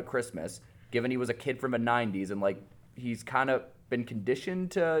hanging out at Christmas, given he was a kid from the '90s and like he's kind of been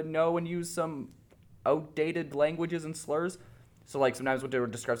conditioned to know and use some outdated languages and slurs. So like sometimes when they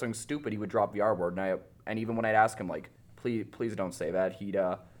would describe something stupid, he would drop the R word, and even when I'd ask him like, please don't say that, he'd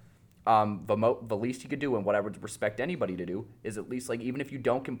the least he could do, and what I would respect anybody to do, is at least like even if you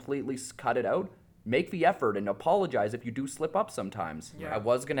don't completely cut it out, make the effort and apologize if you do slip up sometimes. Yeah. I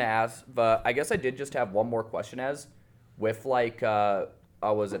was gonna ask, but I guess I did just have one more question with like how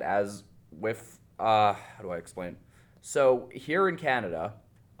do I explain? So here in Canada,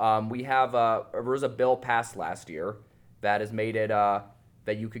 we have there was a bill passed last year that has made it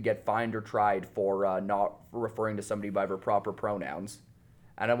that you could get fined or tried for not referring to somebody by their proper pronouns.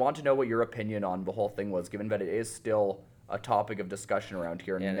 And I want to know what your opinion on the whole thing was, given that it is still a topic of discussion around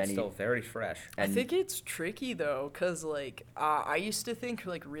here. And many, it's still very fresh. I think it's tricky though, cause like I used to think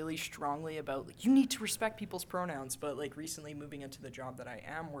like really strongly about like you need to respect people's pronouns, but like recently moving into the job that I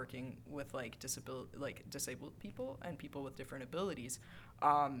am working with like disabled people and people with different abilities,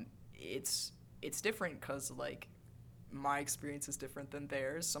 it's different cause like my experience is different than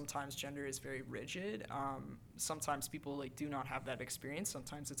theirs. Sometimes gender is very rigid. Sometimes people like do not have that experience.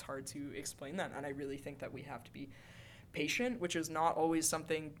 Sometimes it's hard to explain that, and I really think that we have to be patient, which is not always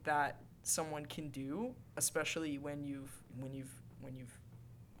something that someone can do, especially when you've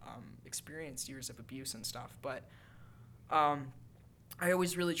experienced years of abuse and stuff. But I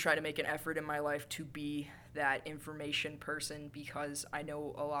always really try to make an effort in my life to be that information person, because I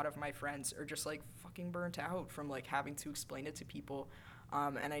know a lot of my friends are just like fucking burnt out from like having to explain it to people,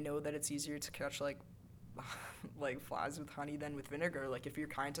 and I know that it's easier to catch like flies with honey than with vinegar. Like if you're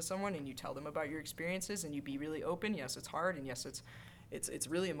kind to someone and you tell them about your experiences and you be really open, yes, it's hard, and yes, it's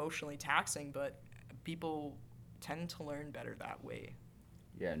really emotionally taxing, but people tend to learn better that way.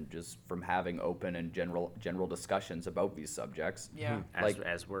 Yeah, and just from having open and general discussions about these subjects. Yeah.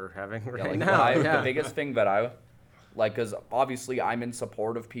 As we're having right Yeah, like now. the biggest thing that Like, because obviously I'm in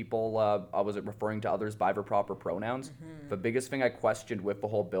support of people, I was referring to others by their proper pronouns. The biggest thing I questioned with the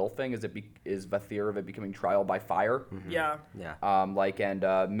whole bill thing is the fear of it becoming trial by fire. Yeah. Yeah.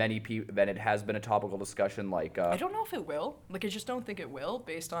 Many people, then it has been a topical discussion, like... I don't know if it will. Like, I just don't think it will,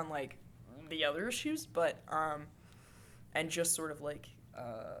 based on, like, the other issues, but, and just sort of, like,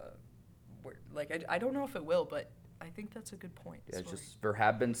 I don't know if it will, but I think that's a good point. Yeah, there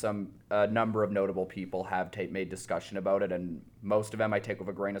have been a number of notable people have made discussion about it, and most of them I take with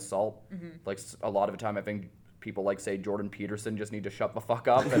a grain of salt. Like, a lot of the time I think people like say Jordan Peterson just need to shut the fuck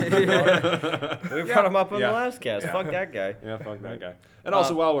up. And, We brought him up on the Yeah. last cast. Yeah. Fuck that guy. Yeah, fuck that guy. And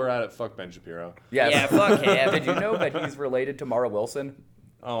also, while we're at it, fuck Ben Shapiro. Yeah, fuck him. Did you know that he's related to Mara Wilson?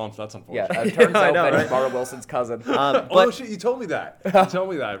 Oh, that's Yeah, unfortunate. it turns I out know, that right? he's Mara Wilson's cousin. Oh, But shit, you told me that. You told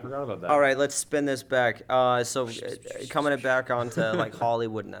me that. I forgot about that. all right, let's spin this back. So coming it back onto like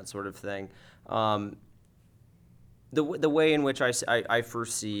Hollywood and that sort of thing. The way in which I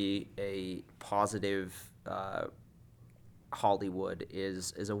foresee a positive Hollywood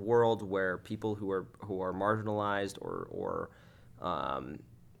is a world where people who are marginalized or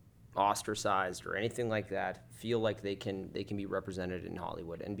ostracized or anything like that feel like they can be represented in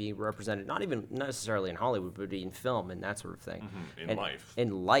Hollywood and be represented not even necessarily in Hollywood but in film and that sort of thing.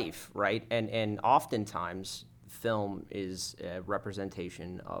 In life, right? And oftentimes film is a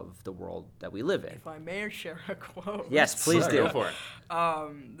representation of the world that we live in. If I may share a quote. Yes, please do. Go for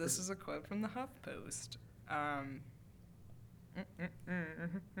it. This is a quote from the HuffPost.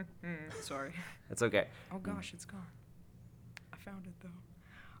 Sorry. That's okay. Oh gosh, it's gone. I found it though.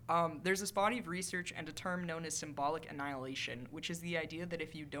 There's this body of research and a term known as symbolic annihilation, which is the idea that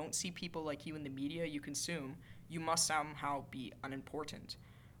if you don't see people like you in the media you consume, you must somehow be unimportant.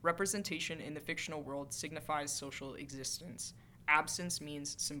 Representation in the fictional world signifies social existence. Absence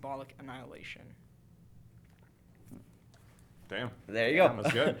means symbolic annihilation. Damn. There you go.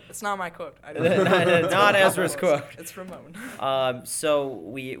 That's good. It's not my quote. Not Ezra's quote. It's Ramon. So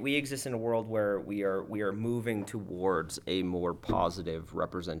we exist in a world where we are moving towards a more positive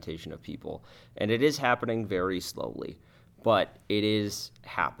representation of people, and it is happening very slowly, but it is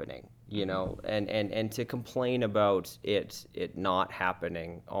happening. You know, and to complain about it not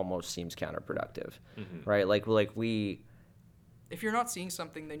happening almost seems counterproductive, right? Like we. If you're not seeing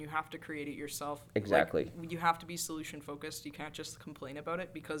something, then you have to create it yourself. Exactly. Like, you have to be solution focused. You can't just complain about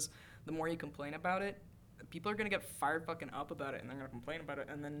it, because the more you complain about it, people are going to get fired fucking up about it, and they're going to complain about it,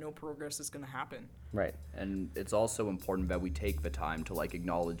 and then no progress is going to happen. Right. And it's also important that we take the time to like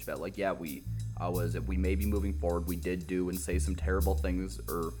acknowledge that, like, yeah, we may be moving forward. We did do and say some terrible things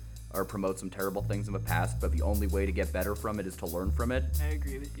or promote some terrible things in the past, but the only way to get better from it is to learn from it. I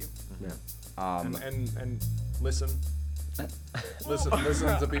agree with you. Yeah. And listen. Listen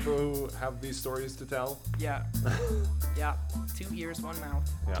to people who have these stories to tell. Yeah. Yeah. 2 ears, 1 mouth.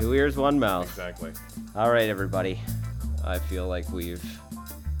 Yeah. 2 ears, 1 mouth. Exactly. All right, everybody. I feel like we've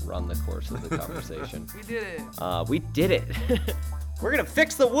run the course of the conversation. We did it. We did it. We're gonna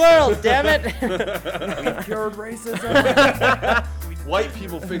fix the world, damn it! We cured racism. White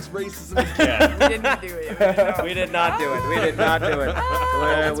people fix racism again. We didn't do it. We did not do it. We did not do it.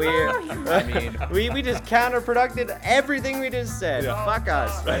 I mean, We just counterproducted everything we just said. Yeah. Fuck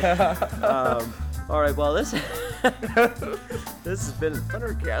us. Right? All right. Well, this has been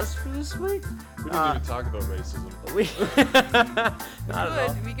ThunderCast for this week. We didn't even talk about racism. We not at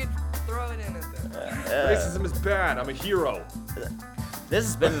all. We could throw it in at there. Racism is bad. I'm a hero. This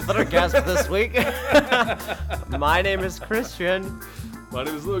has been the ThunderCast for this week. My name is Christian. My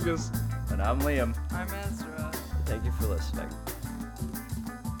name is Lucas. and I'm Liam. I'm Ezra. Thank you for listening.